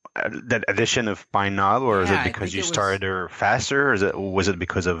little that addition of Pine Knob, or is it because you started faster, or was it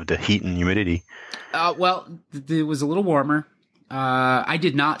because of the heat and humidity? Well, it was a little warmer. I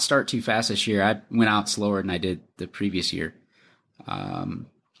did not start too fast this year. I went out slower than I did the previous year.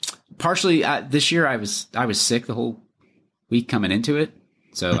 Partially this year I was sick the whole week coming into it.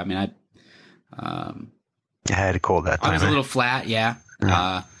 So, I mean, I had a cold that time. I was a little flat. Yeah.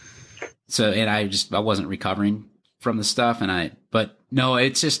 And I wasn't recovering from the stuff, but no,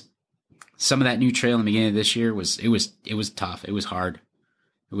 it's just some of that new trail in the beginning of this year it was tough. It was hard.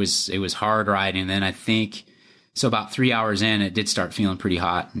 It was hard riding. And then I think, so about 3 hours in, it did start feeling pretty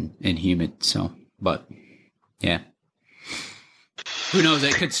hot and humid. So, but yeah, who knows?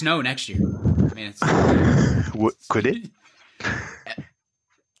 It could snow next year. I mean, could it?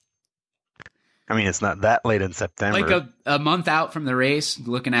 I mean, it's not that late in September. Like a month out from the race,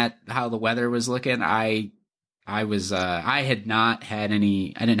 looking at how the weather was looking, I didn't have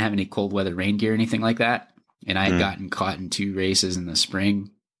any cold weather rain gear or anything like that. And I had gotten caught in 2 races in the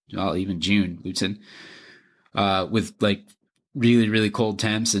spring, well, even June, Luton, with like really, really cold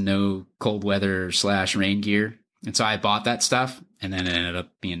temps and no cold weather / rain gear. And so I bought that stuff, and then it ended up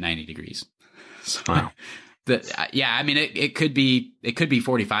being 90 degrees. So wow. Yeah, I mean, it could be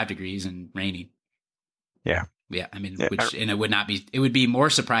 45 degrees and raining. Yeah. Yeah, I mean, Yeah. and it would not be. It would be more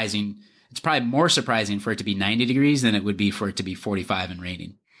surprising. It's probably more surprising for it to be 90 degrees than it would be for it to be 45 and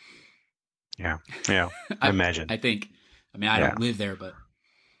raining. Yeah. I imagine. I think. I mean, I don't live there, but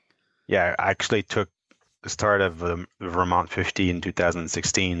yeah, I actually took the start of the Vermont 50 in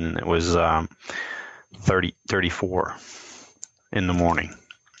 2016, and it was 34 in the morning.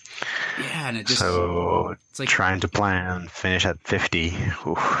 Yeah, and it's like trying to plan finish at 50.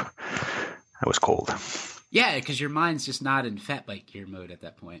 Oof, that was cold. Yeah, because your mind's just not in fat bike gear mode at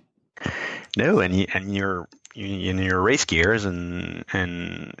that point. No, and you're in your race gears and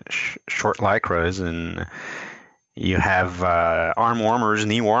short lycras, and you have arm warmers,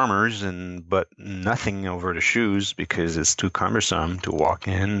 knee warmers, but nothing over the shoes because it's too cumbersome to walk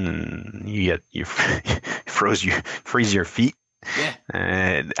in, and you freeze your feet.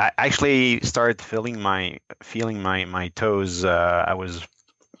 Yeah. I actually started feeling my toes. I was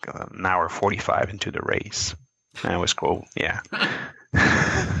an hour 45 into the race. That was cool. Yeah.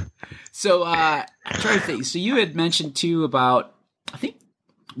 So I'm trying to think. So you had mentioned too about, I think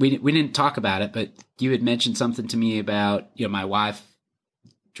we didn't talk about it, but you had mentioned something to me about, my wife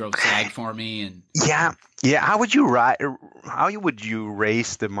drove SAG for me, and yeah. How would you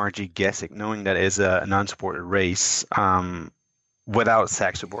race the Margie Gessick, knowing that it's a non-supported race, without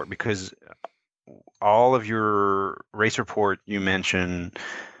SAG support? Because all of your race report you mentioned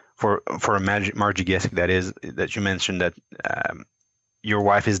for a Margie Gessick, that you mentioned that your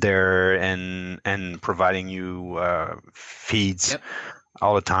wife is there and providing you feeds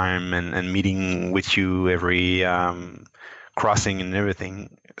all the time and meeting with you every crossing and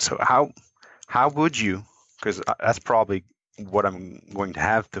everything. So how would you? Because that's probably what I'm going to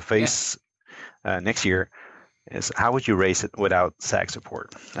have to face next year. Is how would you race it without SAG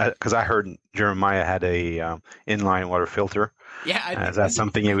support? Because I heard Jeremiah had a inline water filter. Yeah, is that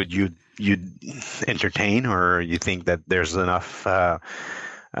something you'd entertain, or you think that there's enough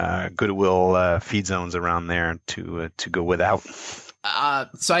goodwill feed zones around there to go without?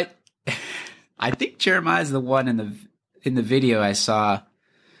 So I think Jeremiah's the one in the video I saw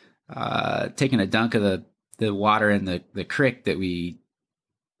taking a dunk of the water in the creek that we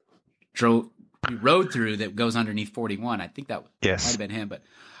rode through that goes underneath 41. I think that might have been him, but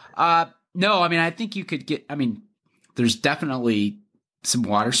no, I mean, I think you could there's definitely some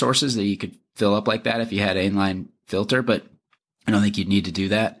water sources that you could fill up like that if you had an inline filter, but I don't think you'd need to do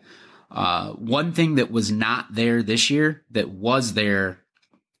that. One thing that was not there this year that was there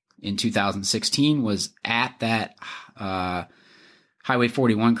in 2016 was at that Highway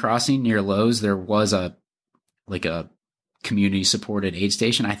 41 crossing near Lowe's. There was a community supported aid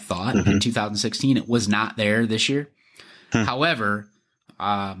station, I thought, in 2016. It was not there this year. However,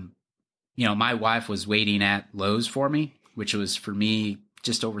 my wife was waiting at Lowe's for me, which was for me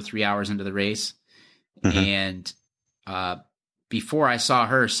just over 3 hours into the race. And before I saw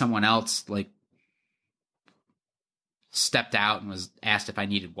her, someone else stepped out and was asked if I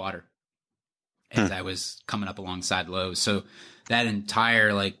needed water as I was coming up alongside Lowe's. So that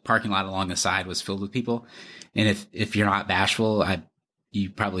entire parking lot along the side was filled with people. And if you're not bashful, you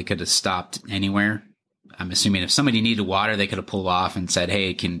probably could have stopped anywhere. I'm assuming if somebody needed water, they could have pulled off and said,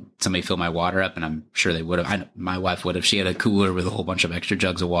 "Hey, can somebody fill my water up?" And I'm sure they would have. My wife would have. She had a cooler with a whole bunch of extra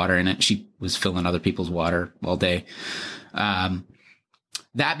jugs of water in it. She was filling other people's water all day.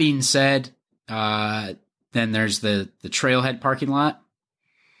 That being said, then there's the trailhead parking lot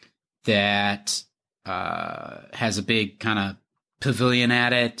that has a big kind of pavilion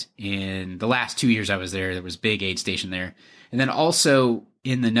at it. In the last 2 years I was there was big aid station there. And then also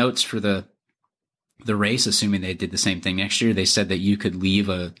in the notes for the race, assuming they did the same thing next year, they said that you could leave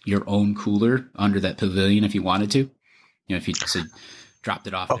your own cooler under that pavilion if you wanted to. If you just dropped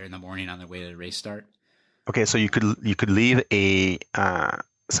it off there in the morning on the way to the race start. Okay, so you could leave a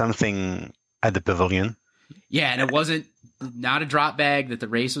something at the pavilion. Yeah, and it wasn't not a drop bag that the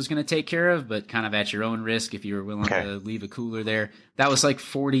race was going to take care of, but kind of at your own risk if you were willing to leave a cooler there. That was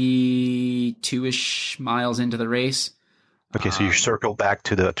 42-ish miles into the race. Okay, so you circle back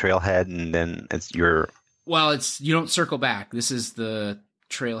to the trailhead, and then it's your... Well, you don't circle back. This is the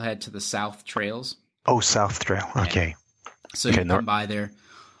trailhead to the South Trails. Oh, South Trail. Okay. Yeah. So you come by there.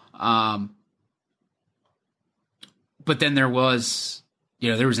 But then there was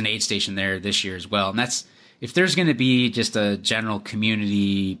an aid station there this year as well. And that's, if there's going to be just a general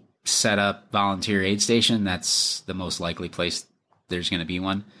community set up volunteer aid station, that's the most likely place there's going to be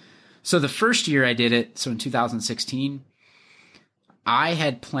one. So the first year I did it, so in 2016, I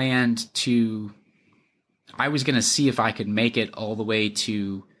had planned I was going to see if I could make it all the way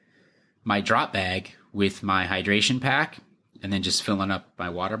to my drop bag, with my hydration pack and then just filling up my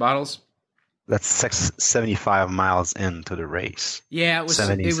water bottles. That's 75 miles into the race. Yeah, it was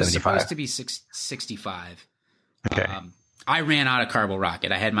 75. supposed to be 65. Okay. I ran out of Carbo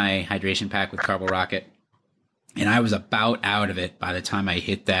Rocket. I had my hydration pack with Carbo Rocket, and I was about out of it by the time I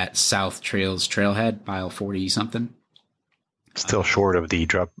hit that South Trails trailhead, mile 40 something. Still short of the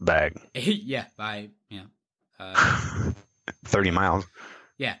drop bag. Yeah, 30 miles.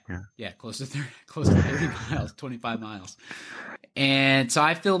 Yeah, close to 30 miles, 25 miles. And so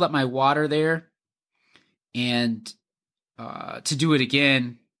I filled up my water there. And to do it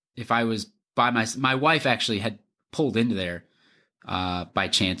again, if I was by my wife actually had pulled into there by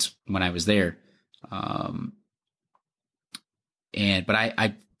chance when I was there. But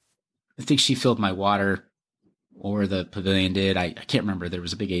I think she filled my water, or the pavilion did. I can't remember. There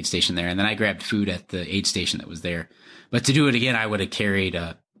was a big aid station there. And then I grabbed food at the aid station that was there. But to do it again, I would have carried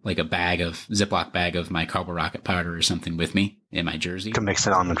a Ziploc bag of my Carbo Rocket powder or something with me in my jersey. To mix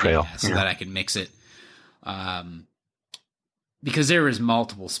it on the trail. Yeah, so that I could mix it. Because there was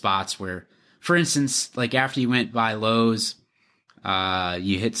multiple spots where, for instance, like after you went by Lowe's,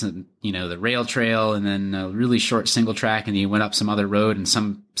 you hit some, the rail trail and then a really short single track, and you went up some other road, and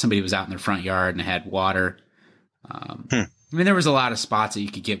somebody was out in their front yard and had water. I mean, there was a lot of spots that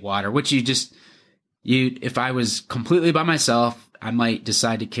you could get water, which if I was completely by myself, I might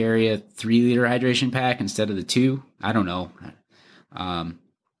decide to carry a 3-liter hydration pack instead of the 2. I don't know.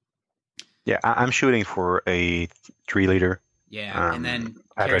 Yeah, I'm shooting for a 3-liter. Yeah, and then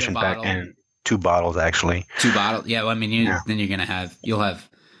hydration pack and 2 bottles actually. 2 bottles. Yeah, well, I mean, then you're gonna you'll have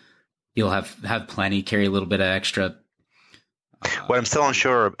plenty. Carry a little bit of extra. What I'm still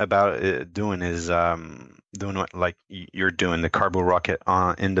unsure about doing is doing what like you're doing, the Carbo Rocket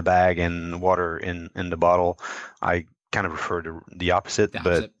in the bag and water in the bottle. I kind of prefer to the opposite,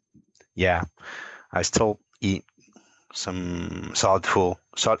 but yeah, I still eat some solid food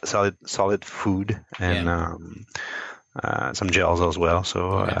and some gels as well.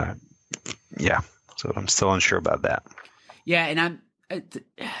 So so I'm still unsure about that. Yeah, and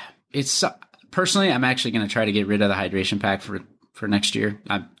personally, I'm actually going to try to get rid of the hydration pack for next year.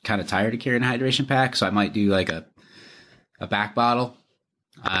 I'm kind of tired of carrying a hydration pack, so I might do like a back bottle.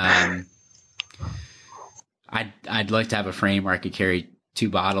 I'd like to have a frame where I could carry 2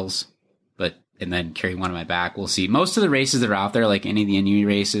 bottles, and then carry one on my back. We'll see. Most of the races that are out there, like any of the NUE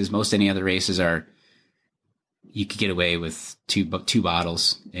races, any other races you could get away with two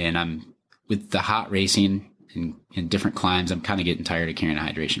bottles. And with the hot racing in different climes, I'm kind of getting tired of carrying a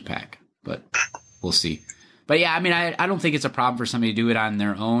hydration pack, but we'll see. But yeah, I mean, I don't think it's a problem for somebody to do it on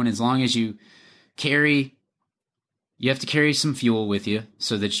their own, as long as you have to carry some fuel with you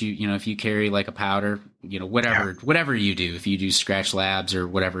so that if you carry like a powder, whatever you do, if you do scratch labs or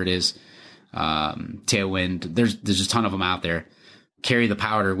whatever it is, Tailwind, there's a ton of them out there. Carry the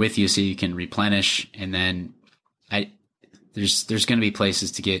powder with you so you can replenish. And then there's going to be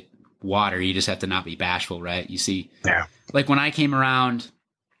places to get water. You just have to not be bashful, right? You see, like when I came around,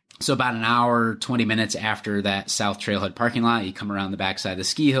 so about an hour, 20 minutes after that South Trailhead parking lot, you come around the backside of the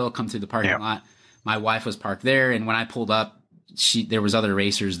ski hill, come through the parking lot. My wife was parked there, and when I pulled up, there was other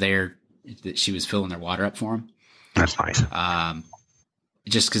racers there that she was filling their water up for them. That's nice.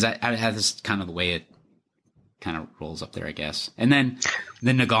 Just because I have this kind of the way it kind of rolls up there, I guess. And then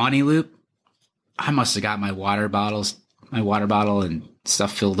the Negaunee loop, I must have got my water bottle and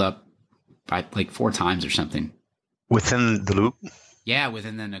stuff filled up by like 4 times or something. Within the loop? Yeah,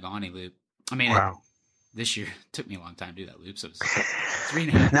 within the Negaunee loop. I mean, wow. This year it took me a long time to do that loop, so it was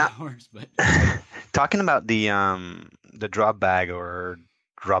 3.5 hours. But talking about the drop bag or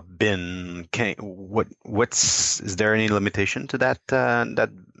drop bin, is there any limitation to that?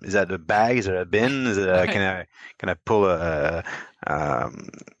 Is that a bag? Is it a bin? Is it can I pull a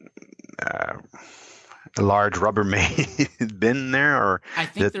large Rubbermaid bin there? Or I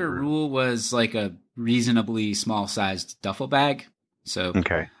think their rule was like a reasonably small sized duffel bag. So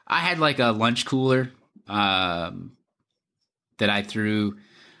I had like a lunch cooler that I threw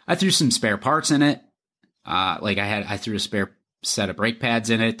some spare parts in it. I threw a spare set of brake pads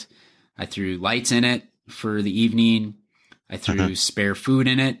in it. I threw lights in it for the evening. I threw spare food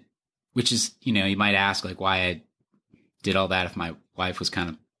in it, which is, you might ask like why I did all that if my wife was kind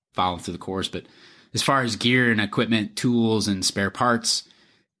of following through the course. But as far as gear and equipment, tools and spare parts,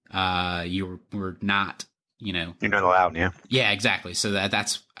 you were not, You're not allowed, yeah. Yeah, exactly. So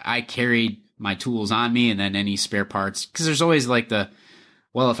that's I carried my tools on me, and then any spare parts, because there's always like if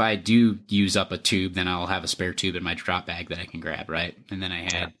I do use up a tube, then I'll have a spare tube in my drop bag that I can grab, right? And then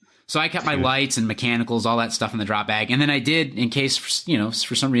so I kept my lights and mechanicals, all that stuff in the drop bag. And then I did, in case,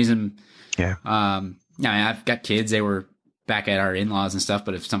 for some reason, Yeah, I mean, I've got kids. They were back at our in-laws and stuff,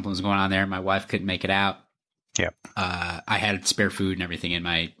 but if something was going on there, my wife couldn't make it out. Yeah. I had spare food and everything in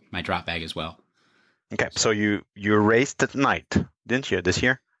my drop bag as well. Okay, so you raced at night, didn't you, this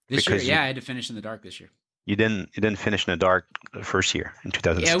year? This year, yeah, I had to finish in the dark this year. You didn't finish in the dark the first year in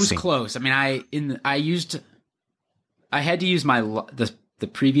 2016. Yeah, it was close. I mean, I had to use the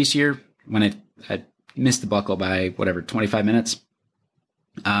previous year when I missed the buckle by 25 minutes.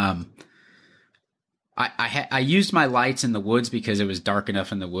 I used my lights in the woods because it was dark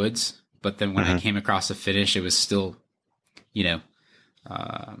enough in the woods. But then when I came across the finish, it was still,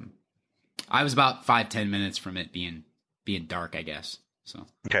 I was about 5-10 minutes from it being dark, I guess. So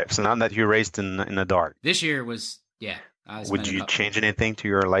okay, so now that you raced in the dark, this year was would you change anything to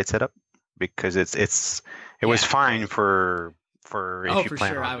your light setup? Because it was fine for if you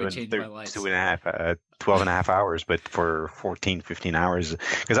plan on doing 12 and a half hours, but for 14, 15 hours,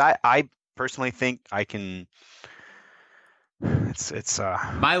 because I personally think I can. It's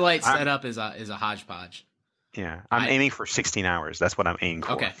my light setup is a hodgepodge. Yeah, I'm aiming for 16 hours. That's what I'm aiming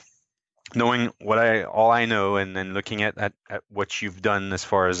for. Okay. Knowing all I know, and then looking at what you've done as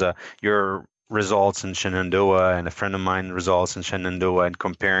far as your results in Shenandoah and a friend of mine results in Shenandoah, and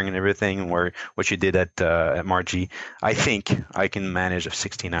comparing and everything, what you did at Margie, I think I can manage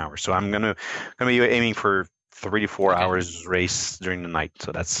 16 hours. So I'm gonna be aiming for 3 to 4 hours race during the night.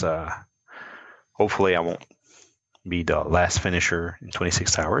 So that's hopefully I won't be the last finisher in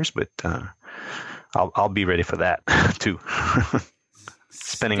 26 hours, but I'll be ready for that too.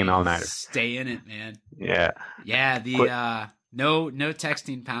 Spending an all-nighter. Stay in it, man. Yeah. Yeah, no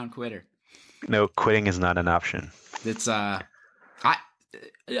texting pound quitter. No, quitting is not an option. It's a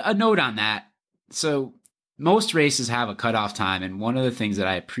note on that. So most races have a cutoff time, and one of the things that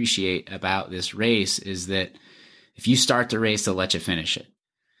I appreciate about this race is that if you start the race, they'll let you finish it.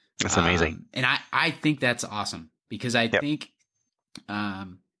 That's amazing. And I think that's awesome because I think, I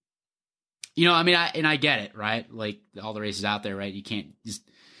get it, right? Like all the races out there, right? You can't just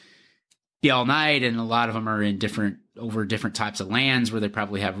be all night, and a lot of them are in different types of lands where they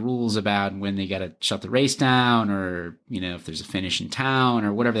probably have rules about when they got to shut the race down, or if there's a finish in town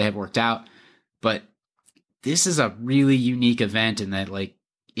or whatever they have worked out. But this is a really unique event in that, like,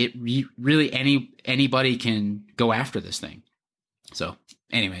 it really anybody can go after this thing. So,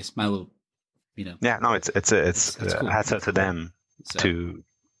 anyways, my little, Yeah, no, it's cool. Hats off to them to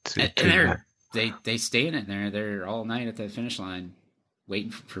they stay in it. They're all night at the finish line,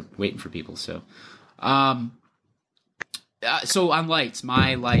 waiting for people. So, so on lights,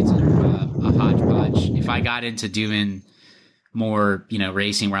 my lights are a hodgepodge. If I got into doing more,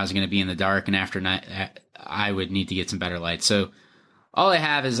 racing where I was going to be in the dark and after night, I would need to get some better lights. So all I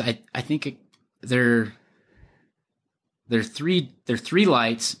have is I think they're three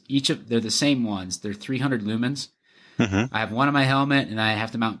lights. They're the same ones. They're 300 lumens. I have one on my helmet, and I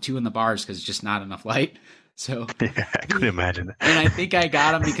have to mount 2 in the bars because it's just not enough light. So yeah, I couldn't imagine that. And I think I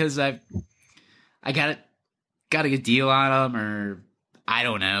got them because I got a good deal on them, or I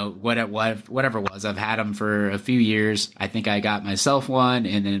don't know whatever it was. I've had them for a few years. I think I got myself one,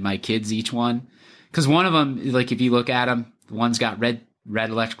 and then my kids each one. Because one of them, like if you look at them, one's got red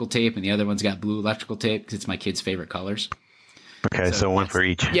electrical tape, and the other one's got blue electrical tape because it's my kids' favorite colors. Okay, so one for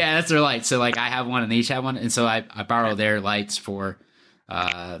each. Yeah, that's their lights. So like I have one and they each have one. And so I borrow their lights for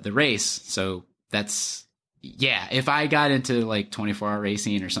the race. So that's, if I got into like 24-hour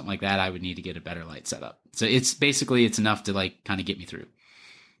racing or something like that, I would need to get a better light setup. So it's enough to like kind of get me through.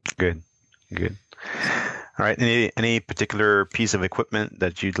 Good. All right. Any particular piece of equipment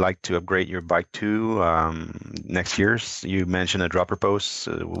that you'd like to upgrade your bike to next year's? You mentioned a dropper post.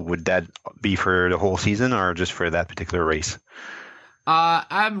 Would that be for the whole season or just for that particular race?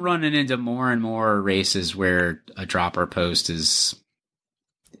 I'm running into more and more races where a dropper post is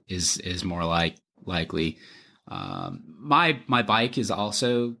more likely. My bike is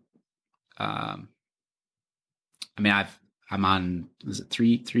also. I'm on, is it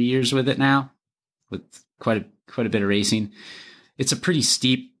 3 years with it now, with quite a bit of racing. It's a pretty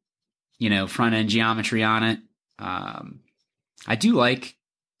steep, front end geometry on it. I do like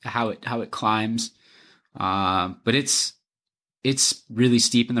how it climbs, but it's really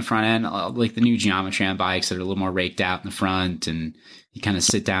steep in the front end. Like the new geometry on bikes that are a little more raked out in the front, and you kind of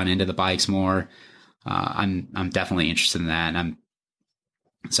sit down into the bikes more. I'm definitely interested in that, and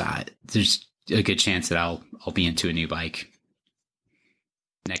there's a good chance that I'll be into a new bike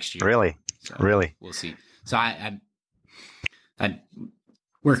next year. Really? So really? We'll see. So I'm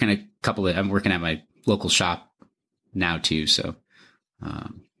working I'm working at my local shop now too. So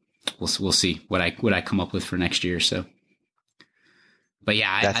we'll see what I come up with for next year. So But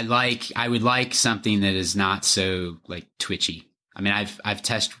yeah, I would like something that is not so like twitchy. I mean, I've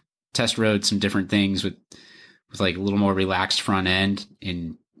test rode some different things with like a little more relaxed front end,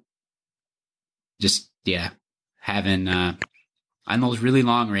 and just, yeah, having, on those really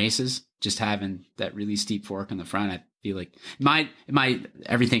long races, just having that really steep fork in the front. I feel like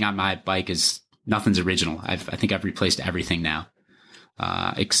everything on my bike is, nothing's original. I think I've replaced everything now,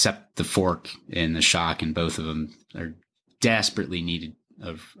 except the fork and the shock, and both of them are desperately needed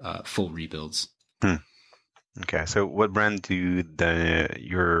of full rebuilds. Okay, so what brand do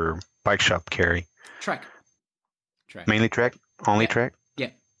your bike shop carry? Trek. Mainly Trek? Only Trek?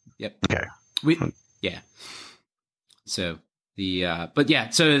 Yeah. Yep. Okay. Yeah. So but yeah,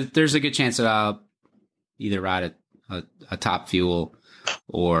 so there's a good chance that I'll either ride a Top Fuel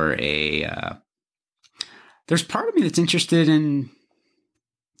or there's part of me that's interested in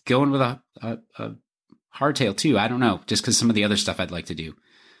going with a hardtail too. I don't know, just because some of the other stuff I'd like to do.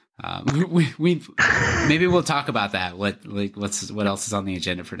 We maybe we'll talk about that. What else is on the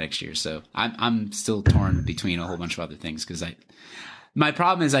agenda for next year? So I'm still torn between a whole bunch of other things, because my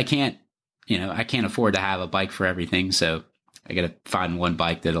problem is I can't afford to have a bike for everything. So I got to find one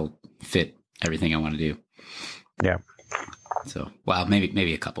bike that'll fit everything I want to do. Yeah. So, well,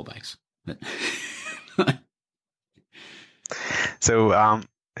 maybe a couple bikes. So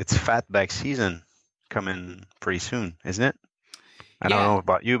it's fat bike season coming pretty soon, isn't it? I don't know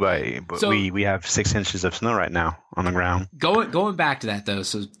about you, but so, we have 6 inches of snow right now on the ground. Going back to that though,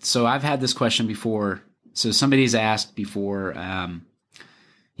 so I've had this question before. So somebody's asked before, do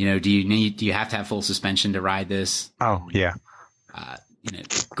you have to have full suspension to ride this? Oh yeah.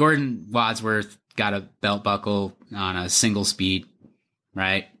 Gordon Wadsworth got a belt buckle on a single speed,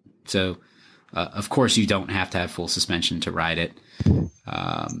 right? So of course you don't have to have full suspension to ride it.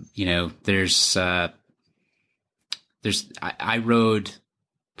 I rode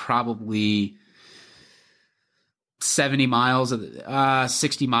probably 60 miles of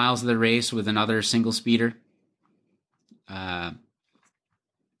the race with another single speeder.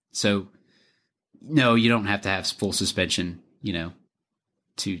 So no, you don't have to have full suspension, to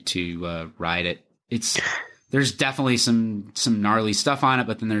ride it. There's definitely some gnarly stuff on it,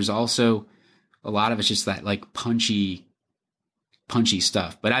 but then there's also a lot of it's just that like punchy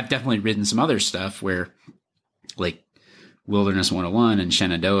stuff. But I've definitely ridden some other stuff where, like, Wilderness 101 and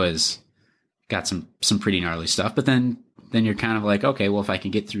Shenandoah's got some pretty gnarly stuff. But then you're kind of like, okay, well, if I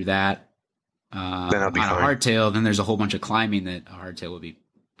can get through that on a hardtail, then there's a whole bunch of climbing that a hardtail would be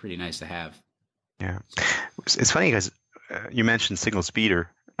pretty nice to have. Yeah. It's funny because you mentioned single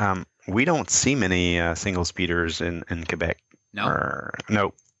speeder. We don't see many single speeders in Quebec. No?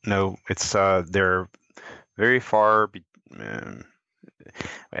 No. It's they're very far.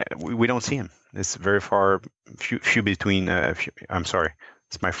 We don't see them. It's very far, few between. I'm sorry,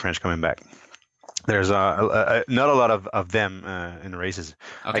 it's my French coming back. There's not a lot of them in the races.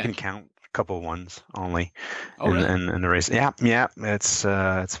 Okay. I can count a couple ones only in the race. Yeah. It's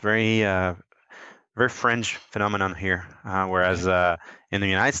very French phenomenon here. Whereas in the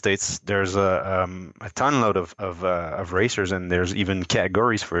United States, there's a ton load of racers, and there's even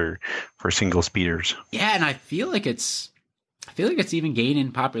categories for single speeders. Yeah, and I feel like it's even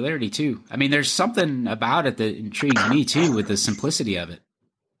gaining popularity too. I mean, there's something about it that intrigues me too, with the simplicity of it.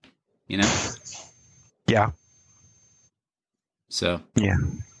 Yeah. So. Yeah.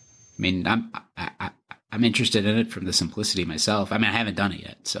 I mean, I'm interested in it from the simplicity myself. I mean, I haven't done it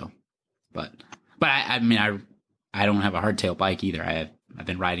yet, so, but I mean, I don't have a hardtail bike either. I've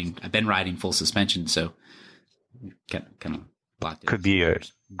been riding full suspension, so kind of blocked it. Could be a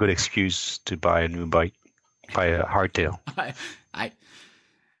good excuse to buy a new bike. By a hardtail. I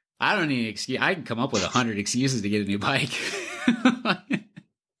don't need an excuse. I can come up with 100 excuses to get a new bike.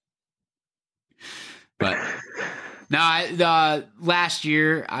 But no, last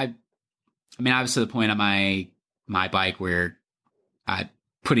year I was to the point on my bike where I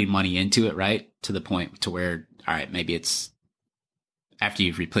putting money into it, right? To the point to where, all right, maybe it's after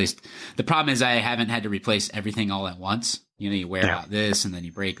you've replaced. The problem is I haven't had to replace everything all at once. You wear out this and then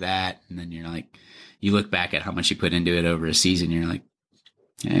you break that, and then you're like, you look back at how much you put into it over a season, you're like,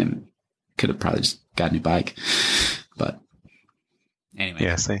 could have probably just got a new bike. But anyway.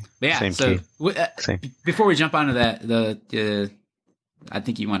 Yeah, same. Yeah, same so before we jump onto that, I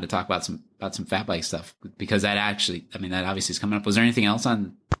think you wanted to talk about some fat bike stuff, because that obviously is coming up. Was there anything else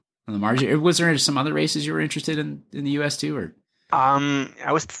on the margin? Was there some other races you were interested in the US too, or?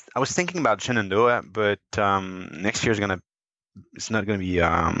 I was thinking about Shenandoah, but next year it's not gonna be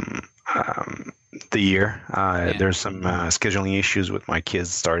the year. Yeah. There's some scheduling issues with my kids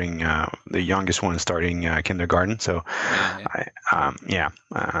starting. The youngest one starting kindergarten. So,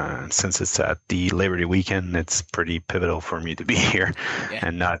 since it's at the Labor Day weekend, it's pretty pivotal for me to be here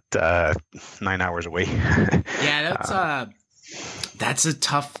and not 9 hours away. Yeah, that's a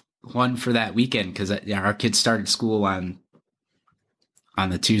tough one for that weekend because our kids started school on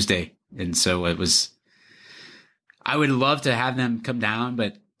the Tuesday, and so it was. I would love to have them come down,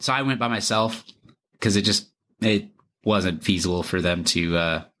 but so I went by myself because it wasn't feasible for them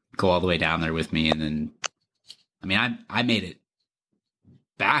to go all the way down there with me. And then, I mean, I made it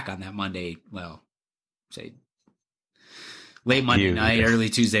back on that Monday. Well, say late Monday night, early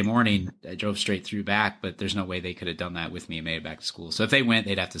Tuesday morning. I drove straight through back, but there's no way they could have done that with me and made it back to school. So if they went,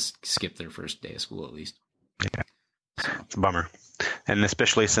 they'd have to skip their first day of school at least. Yeah, so. It's a bummer. And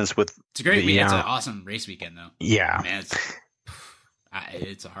especially since it's a great weekend. It's an awesome race weekend, though. Yeah. Man,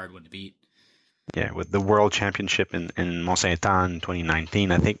 it's a hard one to beat. Yeah, with the World Championship in Mont Saint-Anne in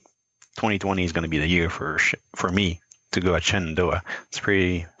 2019, I think 2020 is going to be the year for me to go at Shenandoah. It's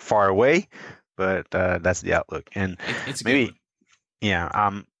pretty far away, but that's the outlook. And it's maybe,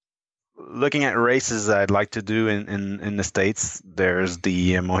 looking at races I'd like to do in the States, there's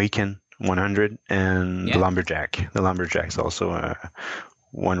the Mohican 100 and the Lumberjack. The Lumberjack's also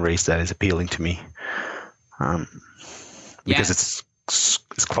one race that is appealing to me because it's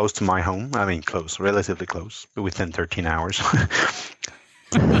close to my home. I mean, close, relatively close, but within 13 hours.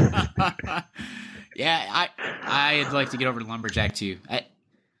 Yeah, I'd like to get over to Lumberjack too.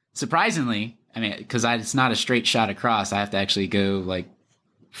 Surprisingly, I mean, because it's not a straight shot across. I have to actually go like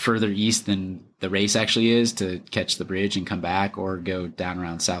further east than the race actually is to catch the bridge and come back, or go down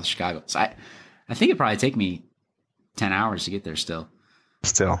around South Chicago. So I think it'd probably take me 10 hours to get there still.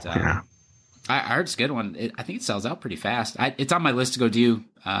 But, yeah. I heard it's a good one. I think it sells out pretty fast. It's on my list to go do.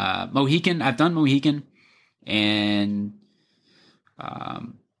 Mohican, I've done Mohican, and I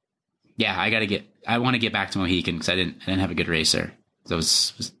want to get back to Mohican because I didn't have a good race there. So it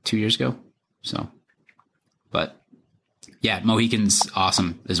was 2 years ago. So, but yeah, Mohican's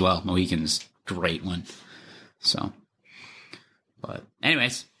awesome as well. Mohican's great one. So, but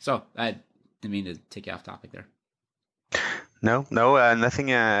anyways, so I didn't mean to take you off topic there. No,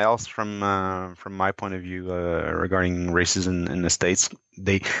 nothing else from my point of view regarding races in the States.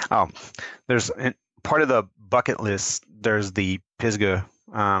 There's part of the bucket list. There's the Pisgah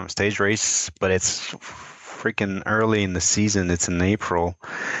stage race, but it's freaking early in the season. It's in April.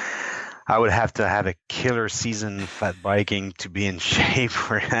 I would have to have a killer season fat biking to be in shape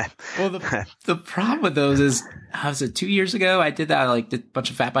for that. Well, the problem with those is, was it 2 years ago? I did that, like, did a bunch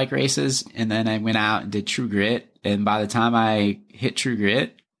of fat bike races, and then I went out and did True Grit. And by the time I hit True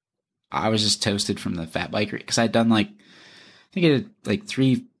Grit, I was just toasted from the fat bike race. Because I'd done I think I did like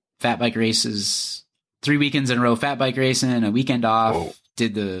 3 fat bike races, 3 weekends in a row fat bike racing, a weekend off. Whoa.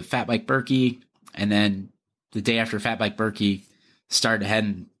 Did the fat bike Berkey, and then the day after fat bike Berkey, started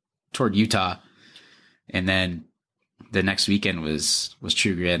heading toward Utah, and then the next weekend was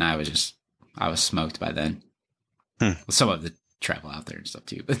True Grit, and I was smoked by then. Some of the travel out there and stuff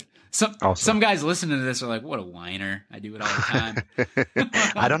too, but some guys listening to this are like, "What a whiner! I do it all the time."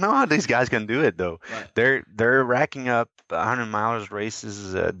 I don't know how these guys can do it though. What? They're racking up 100 miles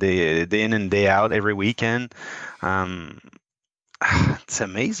races day in and day out every weekend. It's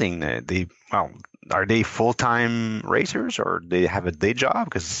amazing. Are they full-time racers, or do they have a day job?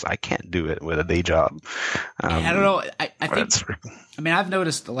 Because I can't do it with a day job. I don't know. I think. I mean, I've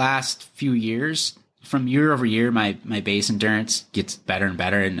noticed the last few years, from year over year, my base endurance gets better and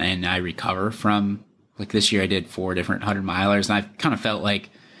better, and I recover from. Like this year, I did 4 different 100-milers, and I kind of felt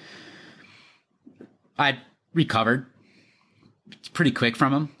like I recovered pretty quick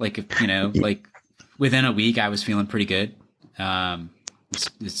from them. Like like within a week, I was feeling pretty good.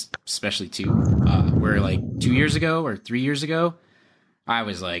 Especially where like 2 years ago or 3 years ago, I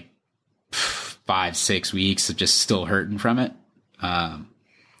was like 5-6 weeks of just still hurting from it.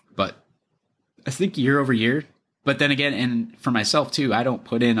 But I think year over year, but then again, and for myself too, I don't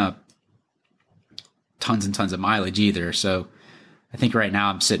put in tons and tons of mileage either. So I think right now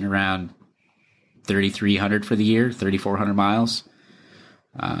I'm sitting around 3,300 for the year, 3,400 miles,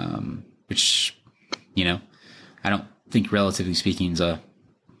 which, I don't think relatively speaking is a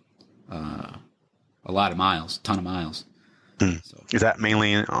lot of miles, a ton of miles. So. Is that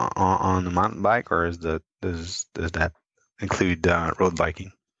mainly on the mountain bike, or does that include road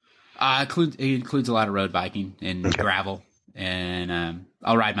biking? It includes a lot of road biking and gravel, and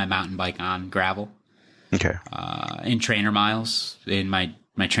I'll ride my mountain bike on gravel. Okay. And trainer miles, and my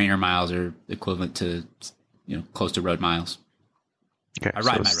trainer miles are equivalent to close to road miles. Okay, I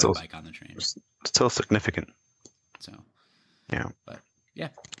ride my road bike on the train. Still significant. So, yeah. But yeah.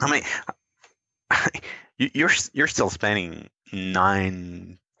 I mean, you're still spending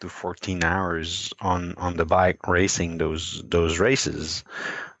 9 to 14 hours on the bike racing those races,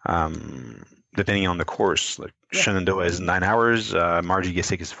 depending on the course. Like Shenandoah is 9 hours, Margie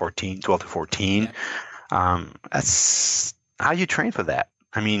Gisick is 12 to 14. Yeah. That's how you train for that.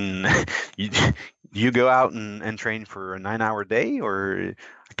 I mean, you go out and train for a 9-hour day, or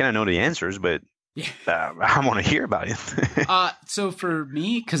I kind of know the answers, but I want to hear about it. So for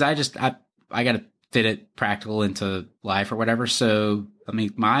me, because I got to fit it practical into life or whatever. So I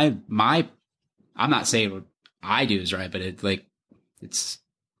mean, I'm not saying what I do is right, but it's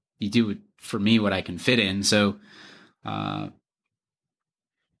you do for me what I can fit in. So, my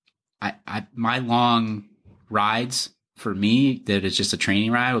long rides for me that is just a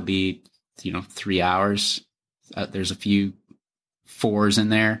training ride will be 3 hours. There's a few 4s in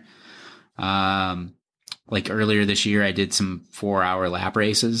there. Like earlier this year, I did some 4-hour lap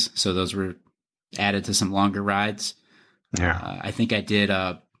races. So those were added to some longer rides. Yeah. I think I did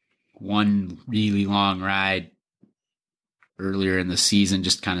one really long ride earlier in the season,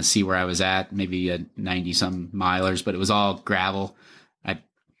 just kind of see where I was at, maybe a 90 some milers, but it was all gravel.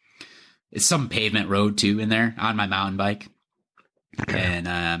 It's some pavement road too in there on my mountain bike. Okay.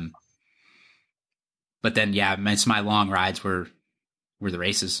 And, but then, my long rides were the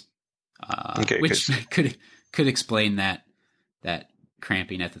races. Which could explain that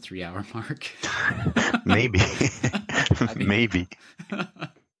cramping at the 3-hour mark. Maybe. Maybe.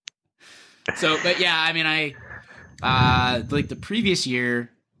 So, but yeah, I mean, like the previous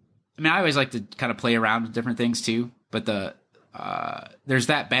year, I mean, I always like to kind of play around with different things too, but there's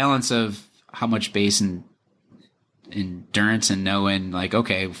that balance of how much base and endurance and knowing like,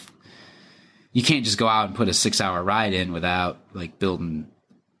 okay, you can't just go out and put a 6-hour ride in without like building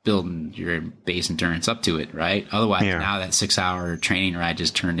your base endurance up to it, right? Otherwise, now that 6-hour training ride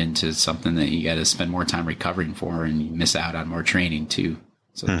just turned into something that you got to spend more time recovering for, and you miss out on more training too.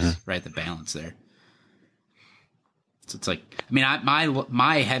 So there's the balance there. So it's like, I mean,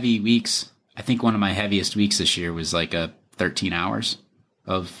 my heavy weeks, I think one of my heaviest weeks this year was like 13 hours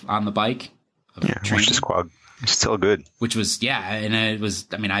on the bike. Training, which is still good. Which was, and it was,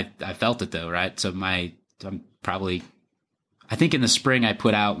 I mean, I felt it though, right? So I'm probably, I think in the spring I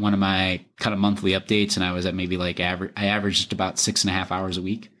put out one of my kind of monthly updates, and I was at maybe like I averaged about 6.5 hours a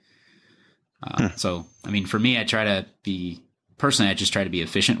week. So, I mean, for me, I just try to be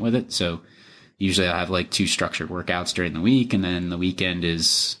efficient with it. So usually I'll have like 2 structured workouts during the week. And then the weekend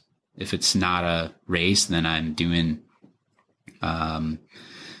is, if it's not a race, then I'm doing,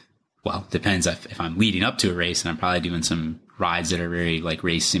 depends if I'm leading up to a race, and I'm probably doing some rides that are very like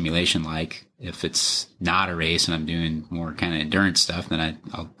race simulation like. If it's not a race and I'm doing more kind of endurance stuff, then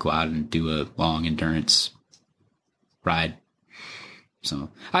I'll go out and do a long endurance ride.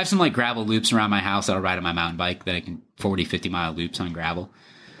 So I have some like gravel loops around my house that I'll ride on my mountain bike that I can 40, 50 mile loops on gravel.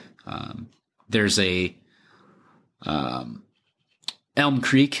 There's a Elm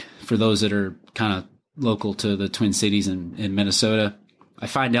Creek for those that are kind of local to the Twin Cities in Minnesota. I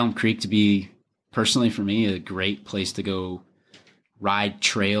find Elm Creek to be, personally for me, a great place to go ride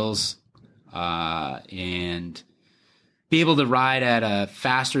trails and be able to ride at a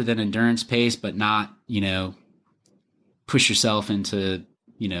faster than endurance pace, but not, push yourself into,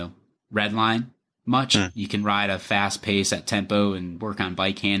 red line much. You can ride a fast pace at tempo and work on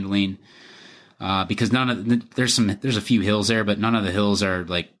bike handling. Because there's a few hills there, but none of the hills are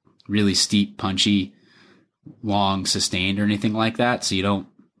like really steep, punchy, long, sustained or anything like that. So you know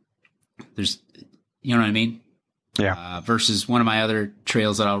what I mean? Yeah. Versus one of my other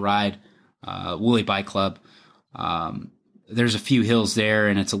trails that I'll ride, Woolly Bike Club. There's a few hills there,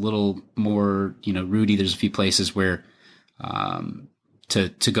 and it's a little more, rooty. There's a few places where,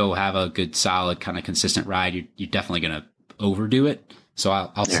 to go have a good, solid, kind of consistent ride, you're definitely going to overdo it. So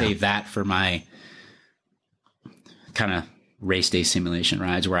I'll save that for my kind of race day simulation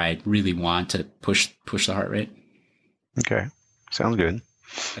rides where I really want to push the heart rate. Okay. Sounds good.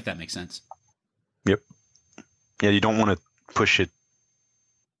 If that makes sense. Yep. Yeah, you don't want to push it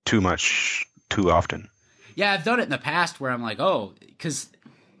too much too often. Yeah, I've done it in the past where I'm like, because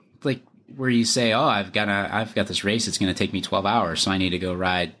like where you say, I've got this race, it's going to take me 12 hours, so I need to go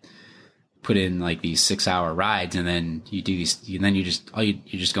put in like these 6-hour rides, and then you do these, and then you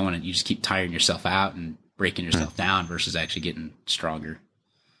just keep tiring yourself out and breaking yourself down versus actually getting stronger.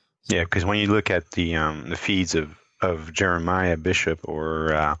 So. Yeah, because when you look at the feeds of Jeremiah Bishop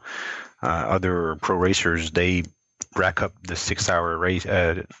or other pro racers, they rack up the 6-hour race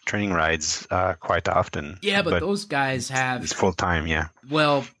training rides quite often. Yeah, but those guys have it's full time. Yeah.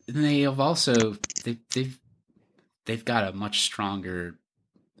 Well, they have also they've got a much stronger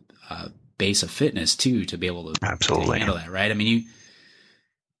base of fitness too to be able to Absolutely handle that, right? I mean,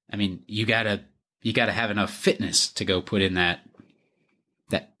 you gotta have enough fitness to go put in that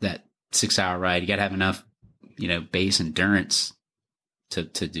 6-hour ride. You gotta have enough, base endurance to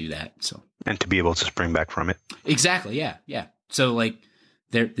do that. So, and to be able to spring back from it. Exactly. Yeah. So like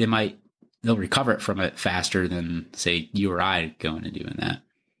they'll recover it from it faster than say you or I going and doing that.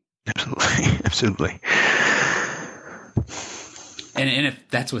 Absolutely. And if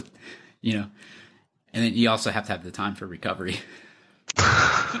that's what, and then you also have to have the time for recovery.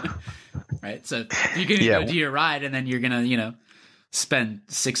 Right. So you're going to go do your ride and then you're going to, spend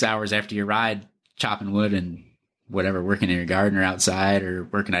 6 hours after your ride chopping wood and whatever, working in your garden or outside or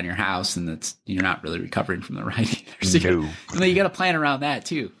working on your house. And you're not really recovering from the ride either. So you got to plan around that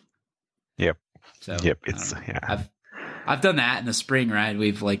too. Yep. So it's, I've done that in the spring, right?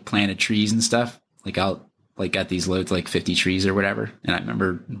 We've like planted trees and stuff. Like I'll got these loads, like 50 trees or whatever. And I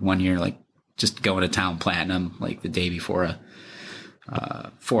remember one year, like just going to town planting them like the day before a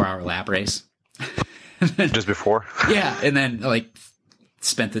 4-hour lap race. Just before? Yeah. And then like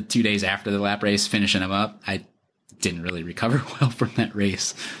spent the 2 days after the lap race finishing them up. I didn't really recover well from that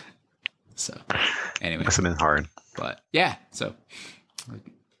race. So anyway. Must have been hard. But yeah. So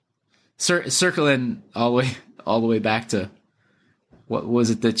circling all the way back to what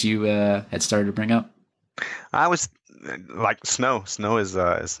was it that you had started to bring up? I was like snow. Snow is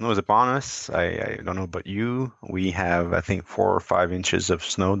upon us. I don't know about you. We have I think 4 or 5 inches of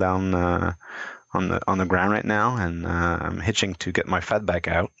snow down on the ground right now, and I'm hitching to get my fat bike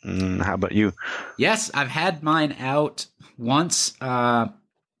out. And how about you? Yes, I've had mine out once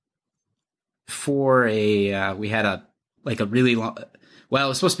for a we had a really long. Well, it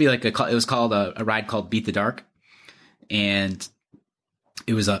was supposed to be it was called a ride called Beat the Dark, and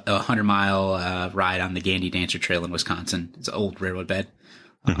it was a 100-mile ride on the Gandy Dancer Trail in Wisconsin. It's an old railroad bed.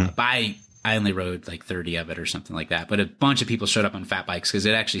 Mm-hmm. I only rode like 30 of it or something like that, but a bunch of people showed up on fat bikes because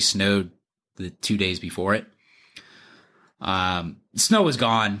it actually snowed the 2 days before it. Snow was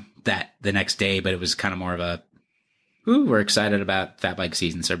gone the next day, but it was kind of more of a, we're excited about fat bike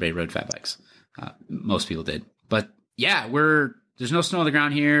season, so everybody rode fat bikes. Most people did. But yeah, there's no snow on the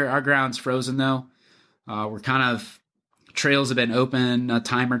ground here. Our ground's frozen though. Trails have been open a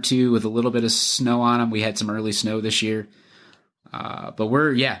time or two with a little bit of snow on them. We had some early snow this year. But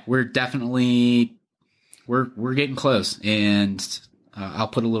we're definitely, we're getting close. And I'll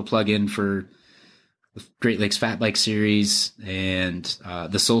put a little plug in for the Great Lakes Fat Bike Series and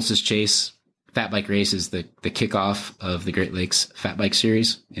the Solstice Chase Fat Bike Race is the kickoff of the Great Lakes Fat Bike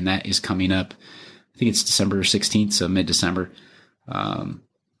Series. And that is coming up, I think it's December 16th, so mid-December.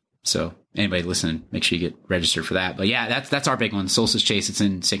 So anybody listening, make sure you get registered for that. But yeah, that's our big one, Solstice Chase. It's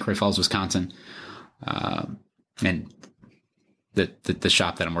in St. Croix Falls, Wisconsin. And the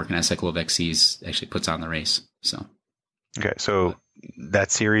shop that I'm working at, Cycle of XCs, actually puts on the race. So okay, so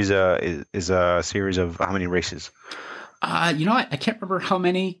that series is a series of how many races? I can't remember how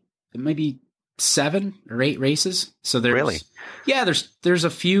many. Maybe 7 or 8 races. So there's there's a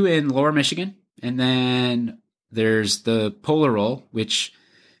few in Lower Michigan, and then there's the Polar Roll, which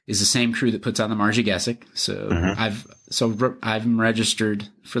is the same crew that puts on the Margie Gessick. So I'm registered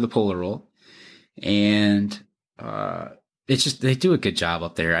for the Polar Roll, and it's just, they do a good job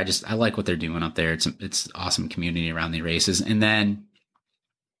up there. I like what they're doing up there. It's awesome community around the races. And then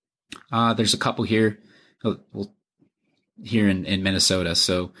there's a couple here, here in Minnesota.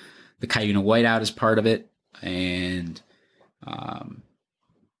 So the Cuyuna Whiteout is part of it. And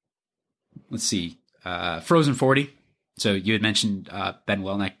let's see, Frozen 40. So you had mentioned Ben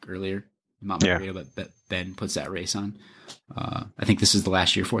Welnick earlier, Mount Margarita, but Ben puts that race on. I think this is the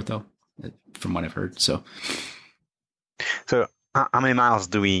last year for it, though, from what I've heard. So how many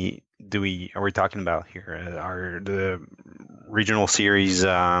miles are we talking about here? Are the regional series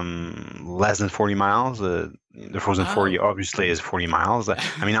less than 40 miles? The Frozen 40 obviously is 40 miles.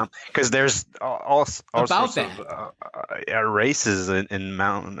 I mean, because there's all sorts of races in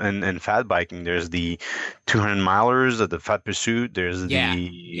mountain and fat biking. There's the 200 milers of the Fat Pursuit. There's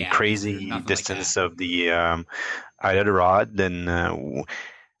the crazy distance of the Iditarod. Then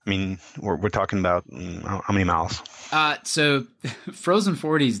I mean, we're talking about how many miles? So Frozen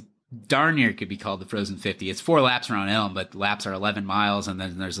 40's darn near could be called the Frozen 50. It's 4 laps around Elm, but the laps are 11 miles, and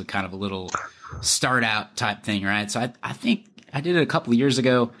then there's a kind of a little start out type thing, right? So I think I did it a couple of years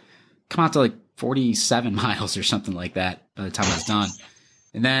ago, come out to like 47 miles or something like that by the time I was done.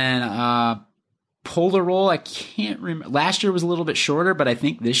 And then Polar roll, I can't remember. Last year was a little bit shorter, but I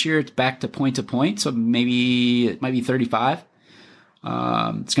think this year it's back to point, so maybe it might be 35.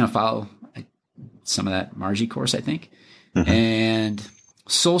 It's going to follow some of that Margie course, I think. Mm-hmm. And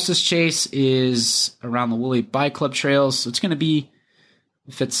Solstice Chase is around the Woolly Bike Club trails, so it's going to be,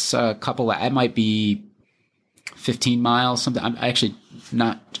 if it's a couple, it might be 15 miles, something. I'm actually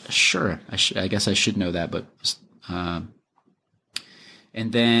not sure. I guess I should know that, but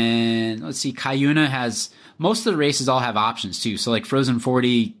and then let's see, Cuyuna has, most of the races all have options too. So like Frozen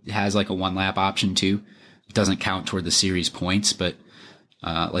 40 has like a 1 lap option too. It doesn't count toward the series points, but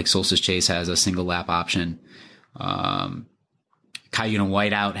like Solstice Chase has a single lap option. Cuyuna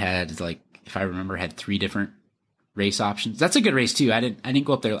Whiteout had, like, if I remember, had 3 different race options. That's a good race too. I didn't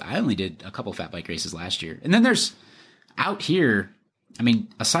go up there. I only did a couple fat bike races last year. And then there's out here, I mean,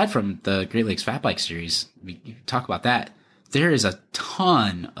 aside from the Great Lakes Fat Bike Series, we talk about that. There is a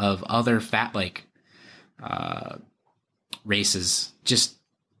ton of other fat bike races, just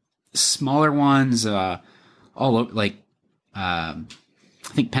smaller ones, all over, like, I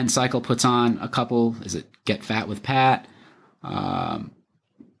think Penn Cycle puts on a couple. Is it Get Fat with Pat?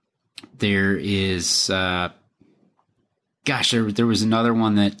 There is, there was another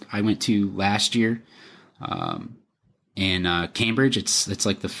one that I went to last year, in Cambridge. It's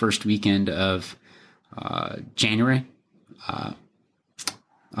like the first weekend of January. I'll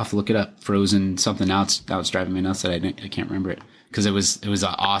have to look it up. Frozen something else. That was driving me nuts that I can't remember it, because it was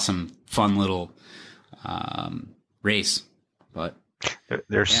an awesome, fun little race. But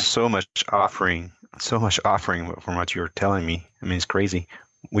there's so much offering from what you're telling me. I mean, it's crazy.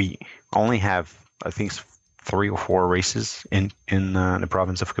 We only have, I think, 3 or 4 races in the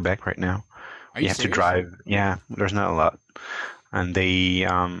province of Quebec right now. You have serious? to drive. Yeah, there's not a lot, and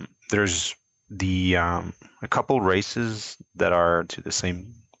there's a couple races that are to the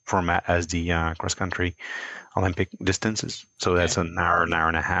same format as the cross country Olympic distances. So that's an hour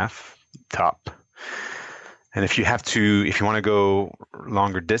and a half top. And if you want to go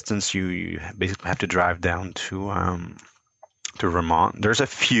longer distance, you basically have to drive down to Vermont. There's a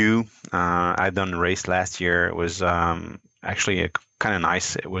few. I've done a race last year. It was actually kind of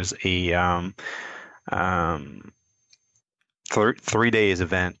nice. It was a 3 days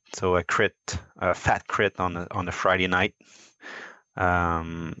event. So a fat crit on the Friday night,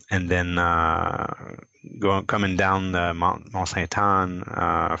 and then coming down the Mont Saint Anne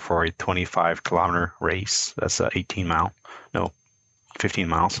for a 25-kilometer race. That's 15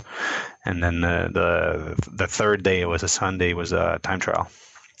 miles. And then the third day, it was a Sunday, was a time trial.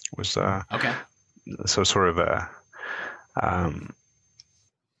 It was okay. So sort of a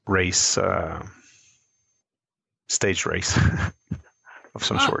race, stage race of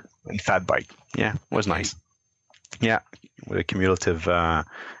some sort, and fat bike. Yeah, it was nice. Yeah, with a cumulative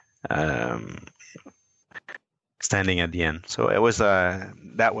standing at the end. So it was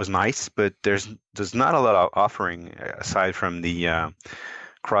that was nice, but there's not a lot of offering aside from the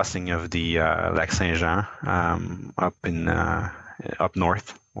crossing of the Lac Saint Jean up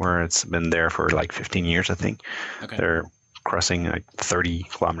north, where it's been there for like 15 years, I think. Okay. They're crossing like 30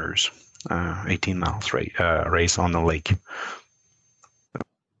 kilometers, 18 miles race on the lake.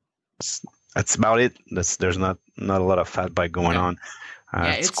 That's about it. There's not a lot of fat bike going on.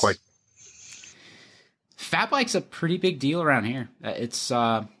 It's quite. Fat bike's a pretty big deal around here. It's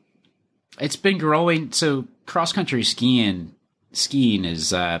been growing. So cross country skiing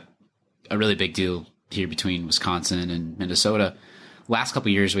is a really big deal here between Wisconsin and Minnesota. Last couple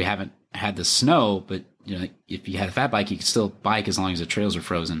of years we haven't had the snow, but if you had a fat bike, you could still bike as long as the trails are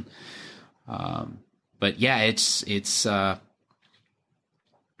frozen. But yeah, it's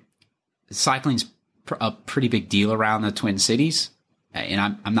cycling's a pretty big deal around the Twin Cities.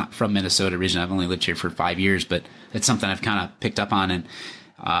 And I'm not from Minnesota originally. I've only lived here for 5 years, but it's something I've kind of picked up on. And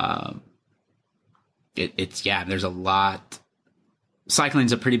there's a lot.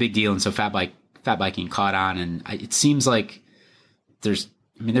 Cycling's a pretty big deal, and so fat biking caught on. And it seems like there's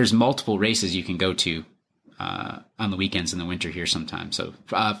multiple races you can go to on the weekends in the winter here sometimes. So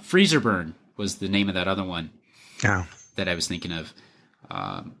Freezer Burn was the name of that other one that I was thinking of.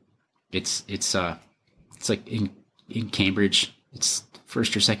 It's like in Cambridge. It's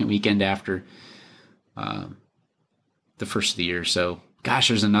first or second weekend after the first of the year. So, gosh,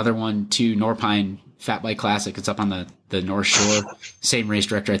 there's another one too, Norpine Fat Bike Classic. It's up on the North Shore. Same race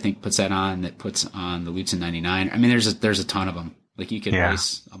director, I think, puts that on. That puts on the Lutsen 99. I mean, there's a ton of them. Like, you can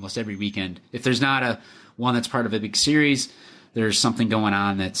race almost every weekend. If there's not one that's part of a big series, there's something going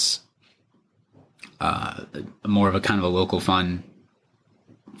on that's more of a kind of a local fun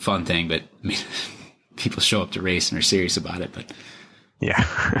thing. But I mean, people show up to race and are serious about it. But Yeah.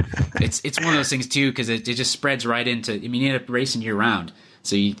 It's one of those things too, because it just spreads right into. I mean, you end up racing year round,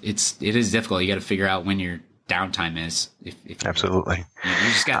 so it is difficult. You got to figure out when your downtime is. If Absolutely. you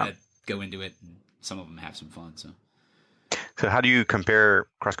just got to go into it. And some of them have some fun. So how do you compare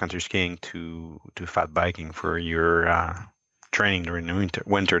cross country skiing to fat biking for your training during the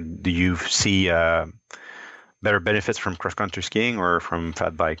winter? Do you see better benefits from cross country skiing or from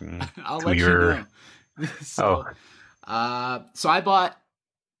fat biking? I'll let you know. So I bought,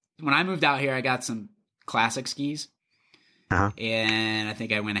 when I moved out here, I got some classic skis, and I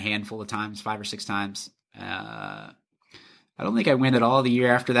think I went a handful of times, 5 or 6 times. I don't think I went at all the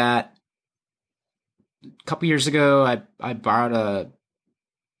year after that. A couple years ago, I borrowed a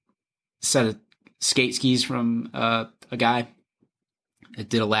set of skate skis from a guy. I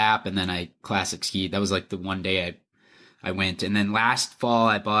did a lap, and then I classic skied. That was like the one day I went. And then last fall,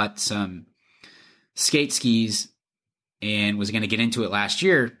 I bought some skate skis and was going to get into it last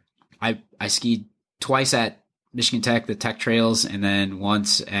year. I skied twice at Michigan Tech, the Tech Trails, and then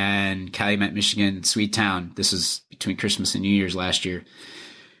once in Calumet, Michigan, Sweetown. This was between Christmas and New Year's last year.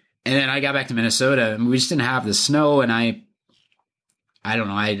 And then I got back to Minnesota, and we just didn't have the snow, and I don't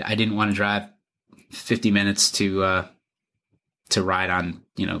know, I didn't want to drive 50 minutes to ride on,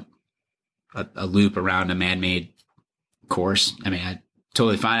 a loop around a man-made course. I mean, I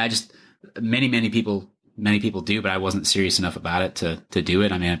totally fine. I just, many people do, but I wasn't serious enough about it to do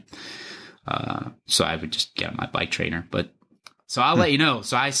it. I mean, so I would just get my bike trainer, so I'll let you know.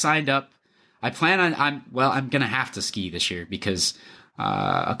 So I signed up. I plan on, I'm going to have to ski this year because,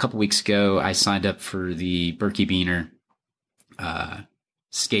 a couple weeks ago, I signed up for the Berkey Beaner,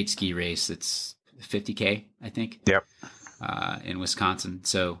 skate ski race. It's 50K, I think. Yep. In Wisconsin.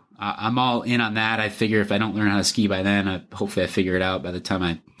 So I'm all in on that. I figure if I don't learn how to ski by then, hopefully I figure it out by the time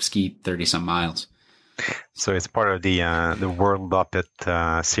I ski 30 some miles. So it's part of the World Up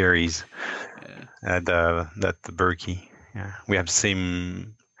series at the Berkey. Yeah, we have the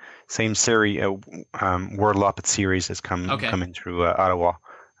same series. World Up series is coming through Ottawa.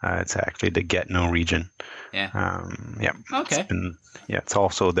 It's actually the Gatineau region. Yeah. Yeah. Okay. It's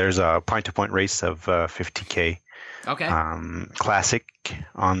also there's a point-to-point race of 50K. Okay. Classic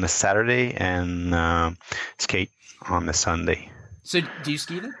on the Saturday and skate on the Sunday. So do you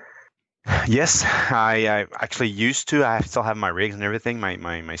ski then? Yes, I actually used to. I still have my rigs and everything,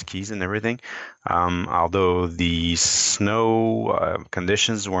 my skis and everything. Although the snow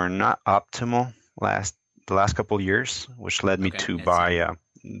conditions were not optimal the last couple of years, which led me to buy a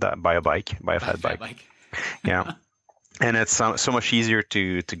fat bike. Yeah, and it's so much easier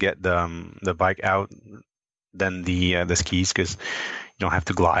to get the bike out than the skis because you don't have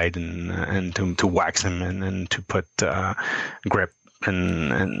to glide and to wax them and to put grip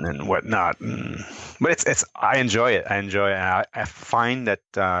and whatnot. But it's I enjoy it. I find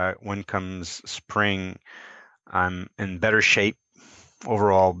that when comes spring, I'm in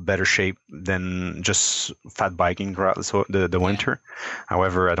overall better shape than just fat biking throughout the winter.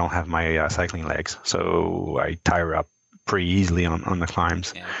 However, I don't have my cycling legs, so I tire up pretty easily on the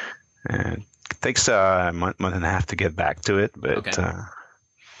climbs. Yeah. And it takes a month and a half to get back to it, but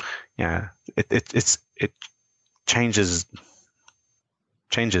it changes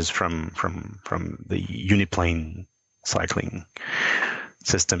from the uniplane cycling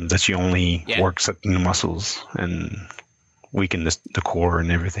system that you only works at the muscles and weaken the core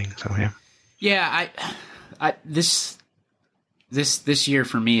and everything. So yeah, I this year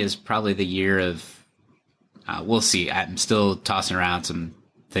for me is probably the year of we'll see. I'm still tossing around some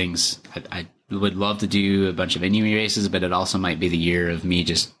things. I would love to do a bunch of NUE races, but it also might be the year of me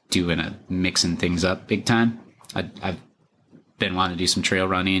just mixing things up big time. I've been wanting to do some trail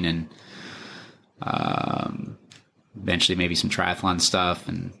running and eventually maybe some triathlon stuff,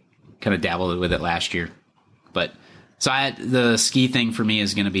 and kind of dabbled with it last year. But so the ski thing for me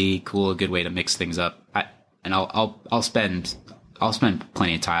is going to be cool, a good way to mix things up. I'll spend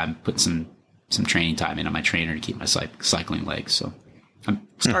plenty of time putting some training time in on my trainer to keep my cycling legs. So I'm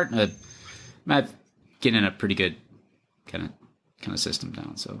starting to getting a pretty good kind of system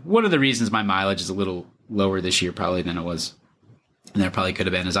down. So one of the reasons my mileage is a little lower this year probably than it was, and there probably could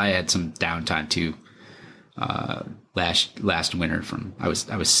have been, is I had some downtime too last winter. I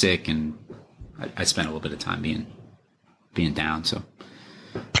was sick, and I spent a little bit of time being down. So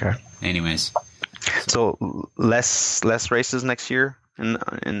anyways, so less races next year in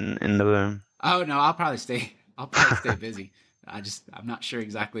the. Oh no, I'll probably stay busy. I'm not sure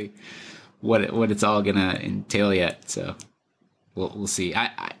exactly what it's all gonna entail yet. So we'll see.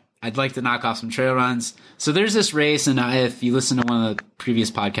 I'd like to knock off some trail runs. So there's this race, and if you listen to one of the previous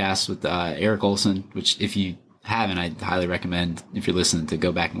podcasts with Eric Olson, which if you haven't, I highly recommend, if you're listening, to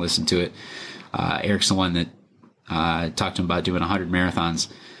go back and listen to it. Eric's the one that talked to him about doing 100 marathons.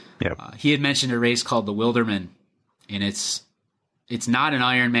 Yep. He had mentioned a race called the Wilderman, and it's not an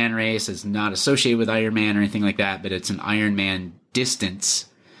Ironman race. It's not associated with Ironman or anything like that, but it's an Ironman distance.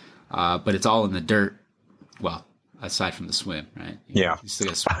 But it's all in the dirt. Well, aside from the swim, right? Yeah. You still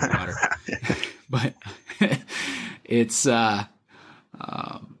got to swim in the water. But it's, I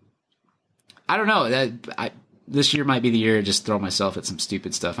don't know. This year might be the year to just throw myself at some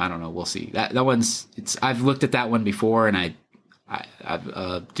stupid stuff. I don't know. We'll see. That one's, I've looked at that one before, and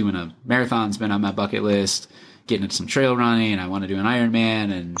I've doing a marathon's been on my bucket list, getting into some trail running, and I want to do an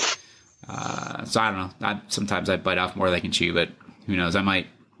Ironman. And, so I don't know. Sometimes I bite off more than I can chew, but who knows? I might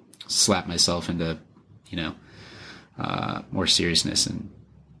slap myself into, more seriousness. And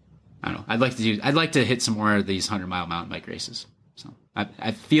I don't know. I'd like to hit some more of these 100-mile mountain bike races. So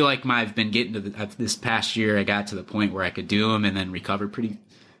I feel like I've been getting to this past year. I got to the point where I could do them and then recover pretty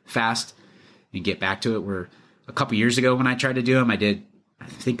fast and get back to it. Where a couple years ago when I tried to do them, I did, I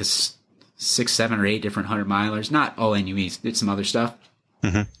think, 6, 7, or 8 different 100-milers. Not all NUEs, did some other stuff.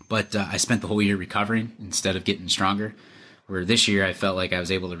 Mm-hmm. But I spent the whole year recovering instead of getting stronger. Where this year I felt like I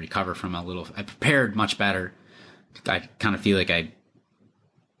was able to recover from I prepared much better. I kind of feel like I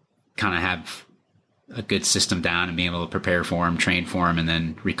kind of have a good system down and being able to prepare for them, train for them, and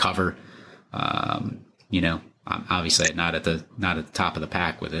then recover. I'm obviously not at the top of the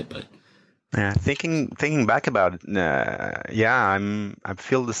pack with it, but yeah, thinking back about it, I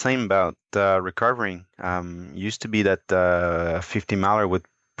feel the same about recovering. Used to be that 50 miler would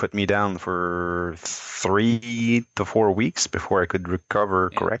put me down for 3 to 4 weeks before I could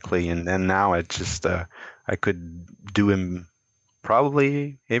recover correctly, and then now I just I could do him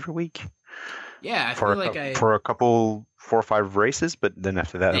probably every week. Yeah, I feel like for a couple 4 or 5 races, but then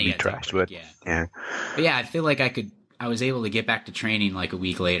after that I'll be trashed. But yeah, I feel like I was able to get back to training like a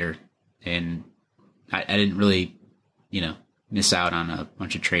week later, and I didn't really, miss out on a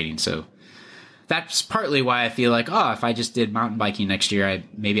bunch of training. So that's partly why I feel like, if I just did mountain biking next year,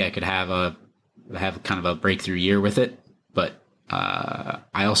 maybe I could have kind of a breakthrough year with it. But I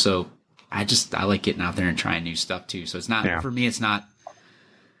like getting out there and trying new stuff too. So it's not for me. It's not.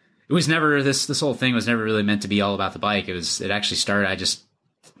 It was never this whole thing was never really meant to be all about the bike. It actually started.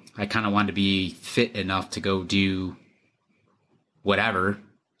 I kind of wanted to be fit enough to go do whatever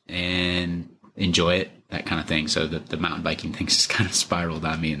and enjoy it, that kind of thing. So the mountain biking thing just kind of spiraled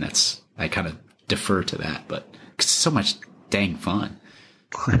on me, and I kind of defer to that, but it's so much dang fun.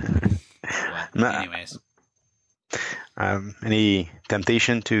 Anyways. Any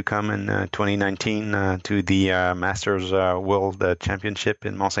temptation to come in 2019 to the Masters World Championship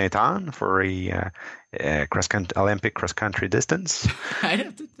in Mont Saint Anne for a Olympic cross country distance?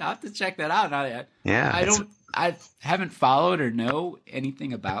 I'll have to check that out. I haven't followed or know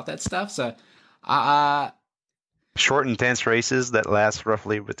anything about that stuff. So, short, intense races that last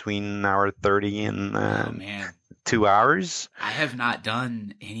roughly between an hour 30 and 2 hours. I have not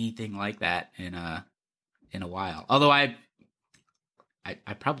done anything like that in a while. Although I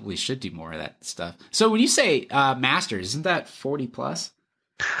probably should do more of that stuff. So when you say Masters, isn't that 40 plus?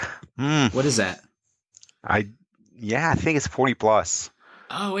 What is that? I think it's 40 plus.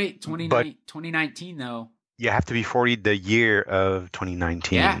 Oh wait, 2019 though. You have to be 40 the year of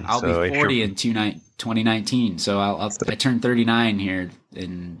 2019. Yeah, I'll be 40 in 2019. So I turned 39 here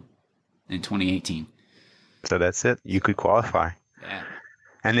in 2018. So that's it. You could qualify. Yeah.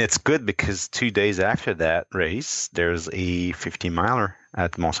 And it's good because 2 days after that race, there's a 50 miler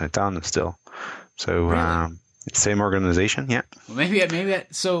at Mont Saint Anne still. So really? Same organization, yeah. Well, maybe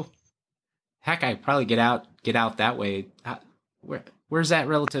so. Heck, I probably get out that way. Where's that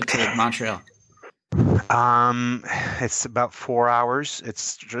relative to Montreal? It's about 4 hours.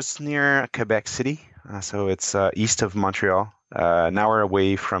 It's just near Quebec City, so it's east of Montreal. An hour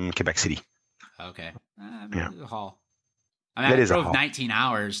away from Quebec City. Okay, it's a haul. I drove 19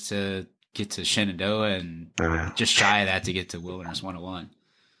 hours to get to Shenandoah and just shy of that to get to Wilderness 101.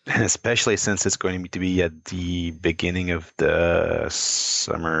 And especially since it's going to be at the beginning of the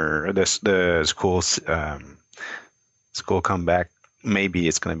summer, the school comeback, maybe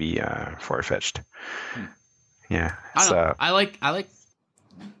it's going to be far-fetched. Yeah. I like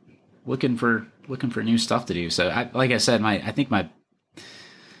looking for new stuff to do. So like I said, I think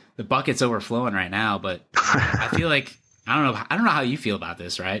the bucket's overflowing right now, but I feel like I don't know how you feel about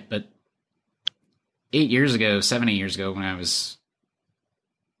this, right? But 7, 8 years ago, when I was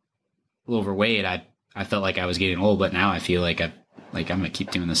a little overweight, I felt like I was getting old, but now I feel like I'm gonna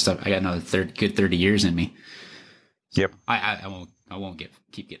keep doing this stuff. I got another good 30 years in me. So yep. I won't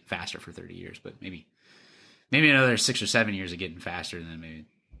keep getting faster for 30 years, but maybe maybe another 6 or 7 years of getting faster, and then maybe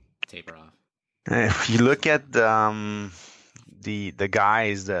taper off. If you look at the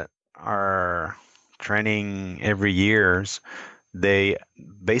guys that are training every years, they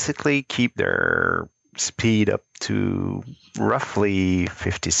basically keep their speed up to roughly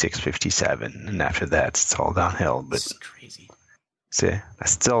 56, 57, and after that it's all downhill. But it's crazy. See,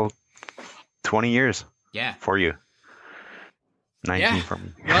 that's still 20 years. Yeah. For you. 19 for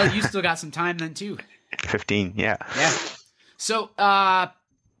me. Well, you still got some time then too. 15, yeah. Yeah. So,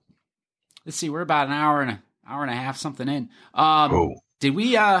 let's see, we're about an hour and a half something in. Did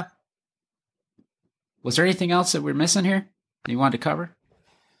we was there anything else that we're missing here that you wanted to cover?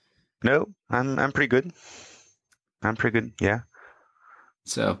 No, I'm pretty good. Yeah.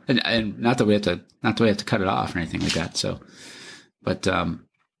 So, and not that we have to cut it off or anything like that. So, but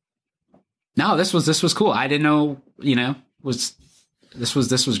no, this was cool. I didn't know, this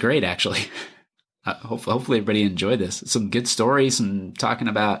was great actually. Hopefully everybody enjoyed this. Some good stories and talking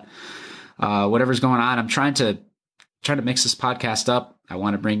about whatever's going on. I'm trying to mix this podcast up. I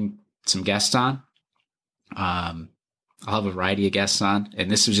want to bring some guests on. I'll have a variety of guests on, and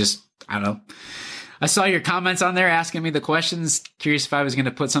this was just, I don't know. I saw your comments on there asking me the questions, curious if I was going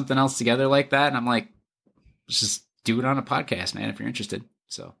to put something else together like that. And I'm like, let's just do it on a podcast, man, if you're interested.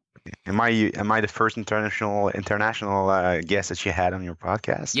 So am I the first international guest that you had on your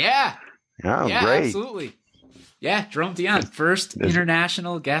podcast? Yeah. Oh, yeah, great. Absolutely. Yeah. Jerome Dionne, first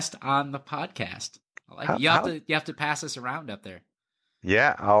international guest on the podcast. I like it. You have to pass this around up there.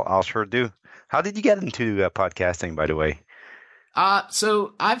 Yeah, I'll sure do. How did you get into podcasting, by the way?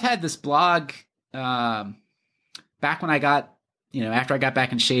 So I've had this blog, back when I got, after I got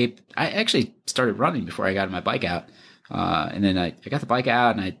back in shape. I actually started running before I got my bike out. And then I got the bike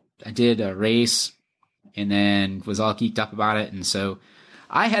out and I did a race and then was all geeked up about it. And so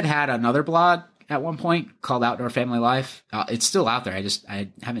I had another blog at one point called Outdoor Family Life. It's still out there. I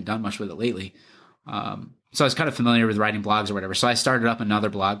haven't done much with it lately. So I was kind of familiar with writing blogs or whatever. So I started up another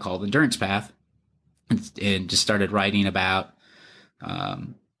blog called Endurance Path and just started writing about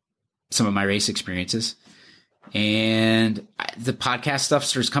some of my race experiences. And the podcast stuff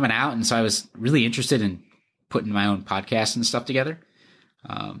starts coming out. And so I was really interested in putting my own podcast and stuff together.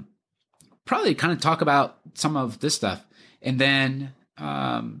 Probably kind of talk about some of this stuff. And then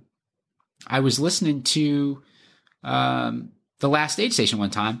I was listening to the Last Aid Station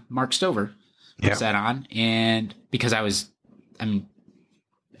one time. Mark Stover puts that on. And because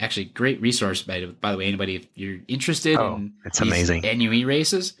actually great resource, by the way, anybody, if you're interested in it's amazing NUE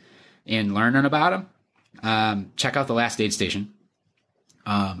races and learning about them, check out the Last Aid Station.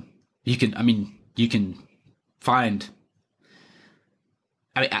 You can find,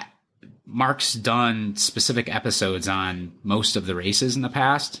 Mark's done specific episodes on most of the races in the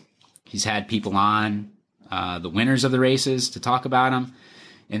past. He's had people on, the winners of the races to talk about them.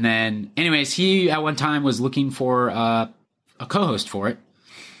 And then anyways, he at one time was looking for a co-host for it.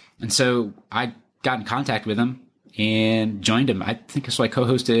 And so I got in contact with him and joined him. I think so I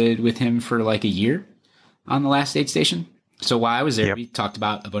co-hosted with him for like a year on the Last Aid Station. So while I was there, we talked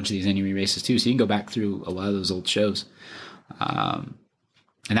about a bunch of these NUE races too. So you can go back through a lot of those old shows.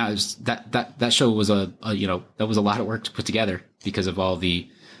 And that was that show was that was a lot of work to put together because of all the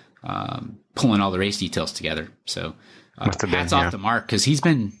pulling all the race details together. So hats off to Mark, because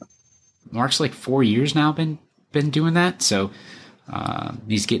Mark's like 4 years now been doing that. So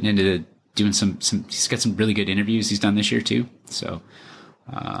he's getting into doing some he's got some really good interviews he's done this year too. So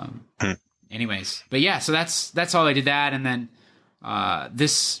anyways, but yeah, so that's all I did that. And then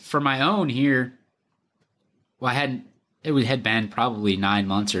this for my own here, well, it had been probably 9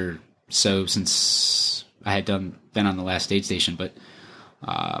 months or so since I had been on the Last Aid Station, but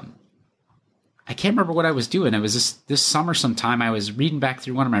I can't remember what I was doing. It was this summer sometime. I was reading back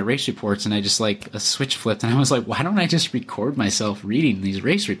through one of my race reports, and I just a switch flipped, and I was like, why don't I just record myself reading these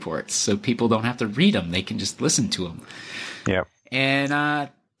race reports so people don't have to read them? They can just listen to them. Yeah. And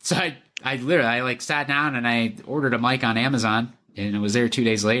so I literally sat down and I ordered a mic on Amazon, and it was there 2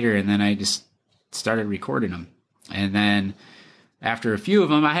 days later, and then I just started recording them. And then after a few of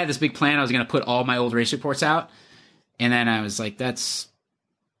them, I had this big plan. I was going to put all my old race reports out. And then I was like, that's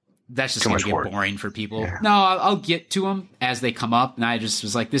just going to get boring for people. Yeah. No, I'll get to them as they come up. And I just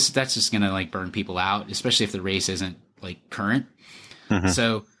was like, that's just going to burn people out, especially if the race isn't current. Mm-hmm.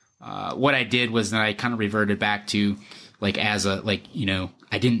 So what I did was then I kind of reverted back to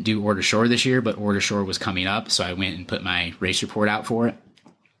I didn't do Order Shore this year, but Order Shore was coming up. So I went and put my race report out for it.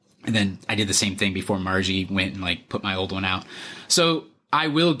 And then I did the same thing before Margie went and put my old one out. So I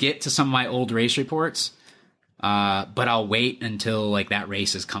will get to some of my old race reports, but I'll wait until that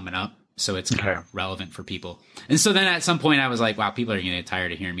race is coming up so it's kind of relevant for people. And so then at some point I was like, wow, people are going to get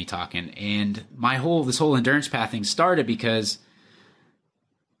tired of hearing me talking. And this whole endurance path thing started because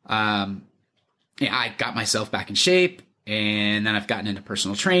I got myself back in shape, and then I've gotten into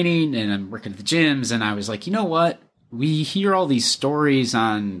personal training, and I'm working at the gyms, and I was like, you know what? We hear all these stories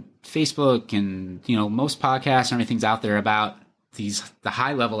on Facebook and, most podcasts and everything's out there about the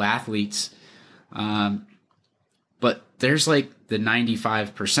high level athletes. But there's like the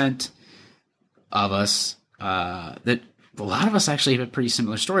 95% of us, that a lot of us actually have a pretty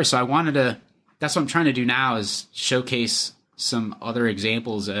similar story. So that's what I'm trying to do now, is showcase some other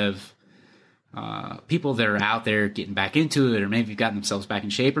examples of people that are out there getting back into it, or maybe gotten themselves back in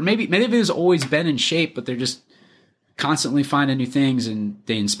shape, or maybe they've always been in shape, but they're just constantly finding new things and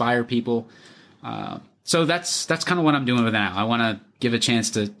they inspire people. So that's kind of what I'm doing with it now. I want to give a chance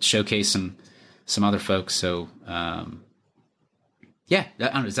to showcase some other folks. So, I don't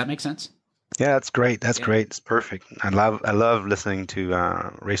know, does that make sense? Yeah, that's great. That's great. It's perfect. I love listening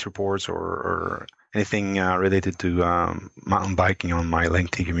to race reports or anything related to mountain biking on my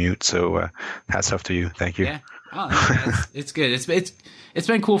lengthy commute. So hats off to you. Thank you. Yeah, it's good. It's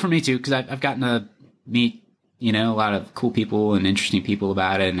been cool for me too, because I've gotten to meet a lot of cool people and interesting people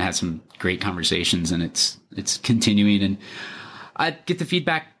about it, and had some great conversations, and it's continuing. And I get the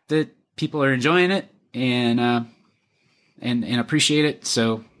feedback that people are enjoying it and appreciate it.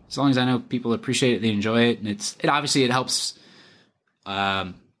 So as long as I know people appreciate it, they enjoy it, and it obviously helps.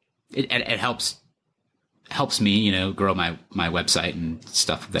 It helps me, grow my website and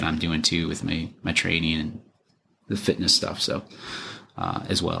stuff that I'm doing too with my training and the fitness stuff. So,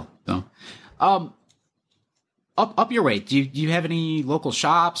 as well. So, up your way. Do you have any local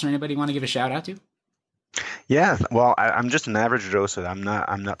shops or anybody you want to give a shout out to? Yeah, well, I'm just an average Joe, so I'm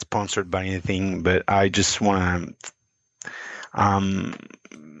not sponsored by anything, but I just want to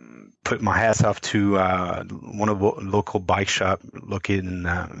put my hats off to one of the local bike shop located in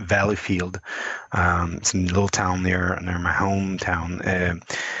Valleyfield. It's a little town near my hometown.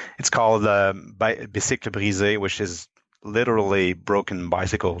 It's called Bicycle Brisé, which is literally broken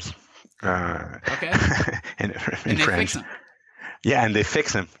bicycles. Okay. in and they French. Fix them. Yeah, and they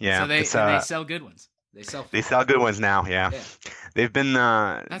fix them. Yeah, so they sell good ones. They sell good ones now. Yeah. They've been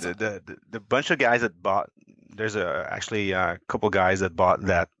the bunch of guys that bought. There's actually a couple guys that bought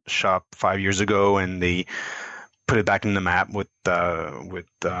that shop 5 years ago, and they put it back in the map with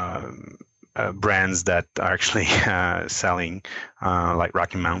brands that are actually selling like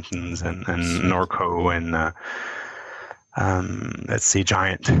Rocky Mountains and Norco and let's see,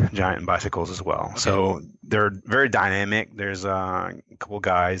 Giant bicycles as well. Okay. So they're very dynamic. There's a couple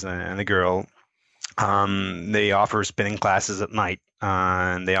guys and a girl. They offer spinning classes at night,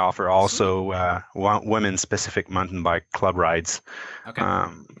 and they offer also women specific mountain bike club rides. Okay.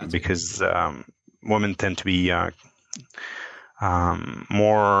 Because women tend to be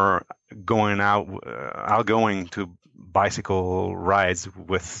more outgoing to bicycle rides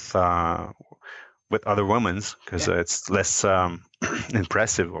with other women, because it's less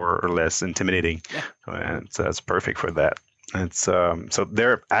impressive or less intimidating. Yeah. So it's perfect for that. It's so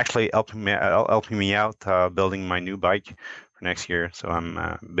they're actually helping me out building my new bike for next year. So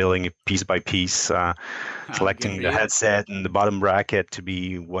I'm building it piece by piece, selecting the headset and the bottom bracket to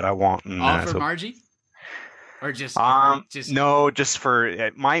be what I want. And, all for Margie, or just no, just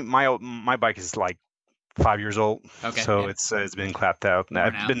for my bike is like 5 years old. Okay. So it's been clapped out.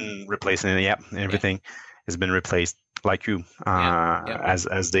 I've been replacing it. Yep, everything has been replaced, like you,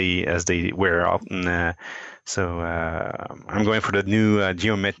 as they wear out. And so I'm going for the new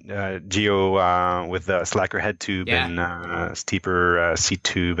Geo with the slacker head tube and steeper seat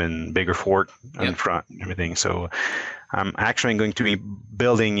tube and bigger fork in front and everything. So I'm actually going to be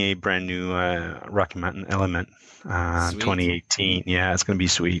building a brand new Rocky Mountain Element 2018. Yeah, it's going to be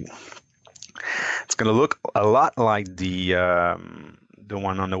sweet. It's going to look a lot like the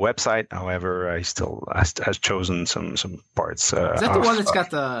one on the website. However, I still has chosen some parts. Is that the one that's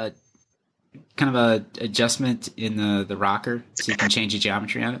got the kind of a adjustment in the rocker, so you can change the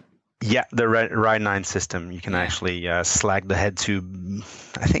geometry on it? Yeah, the Ride 9 system. You can actually slack the head tube.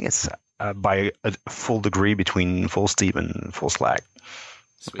 I think it's by a full degree between full steep and full slack.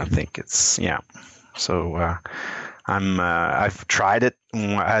 Sweet. I think it's So I've tried it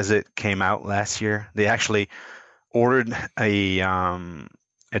as it came out last year. They actually ordered a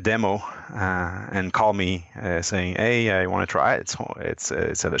demo and called me saying, "Hey, I want to try it. It's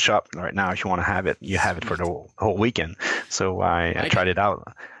at the shop right now. If you want to have it, you have it for the whole weekend." So I tried it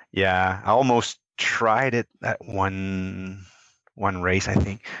out. Yeah, I almost tried it at one race, I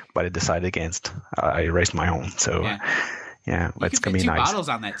think, but I decided against. I raced my own. So Yeah, You it's can gonna fit be two nice. bottles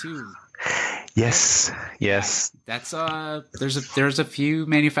on that too. Yes, yes. That's there's a few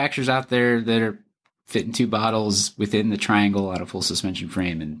manufacturers out there that are fitting two bottles within the triangle on a full suspension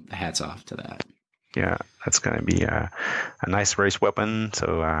frame, and hats off to that. Yeah, that's gonna be a nice race weapon.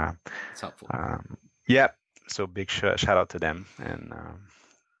 So It's helpful. yeah. So big shout out to them, and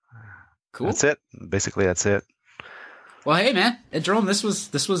Cool. that's it. Basically, that's it. Well, hey man, Jerome, this was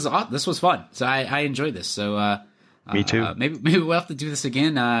fun. So I enjoyed this. So Me too. Maybe we'll have to do this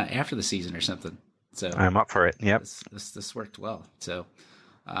again after the season or something. So I'm up for it. Yep. This worked well. So,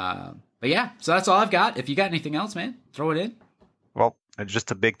 but yeah, so that's all I've got. If you got anything else, man, throw it in. Well,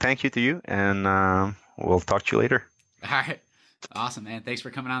 just a big thank you to you, and we'll talk to you later. All right, awesome, man. Thanks for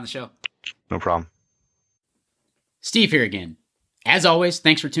coming on the show. No problem. Steve here again. As always,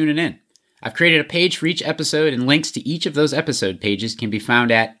 thanks for tuning in. I've created a page for each episode, and links to each of those episode pages can be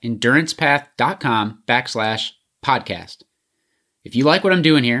found at endurancepath.com/podcast. If you like what I'm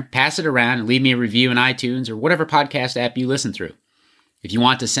doing here, pass it around and leave me a review in iTunes or whatever podcast app you listen through. If you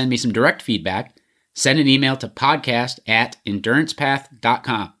want to send me some direct feedback, send an email to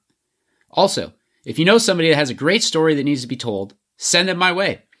podcast@endurancepath.com. Also, if you know somebody that has a great story that needs to be told, send them my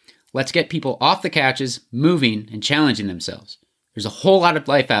way. Let's get people off the couches, moving, and challenging themselves. There's a whole lot of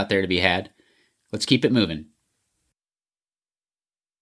life out there to be had. Let's keep it moving.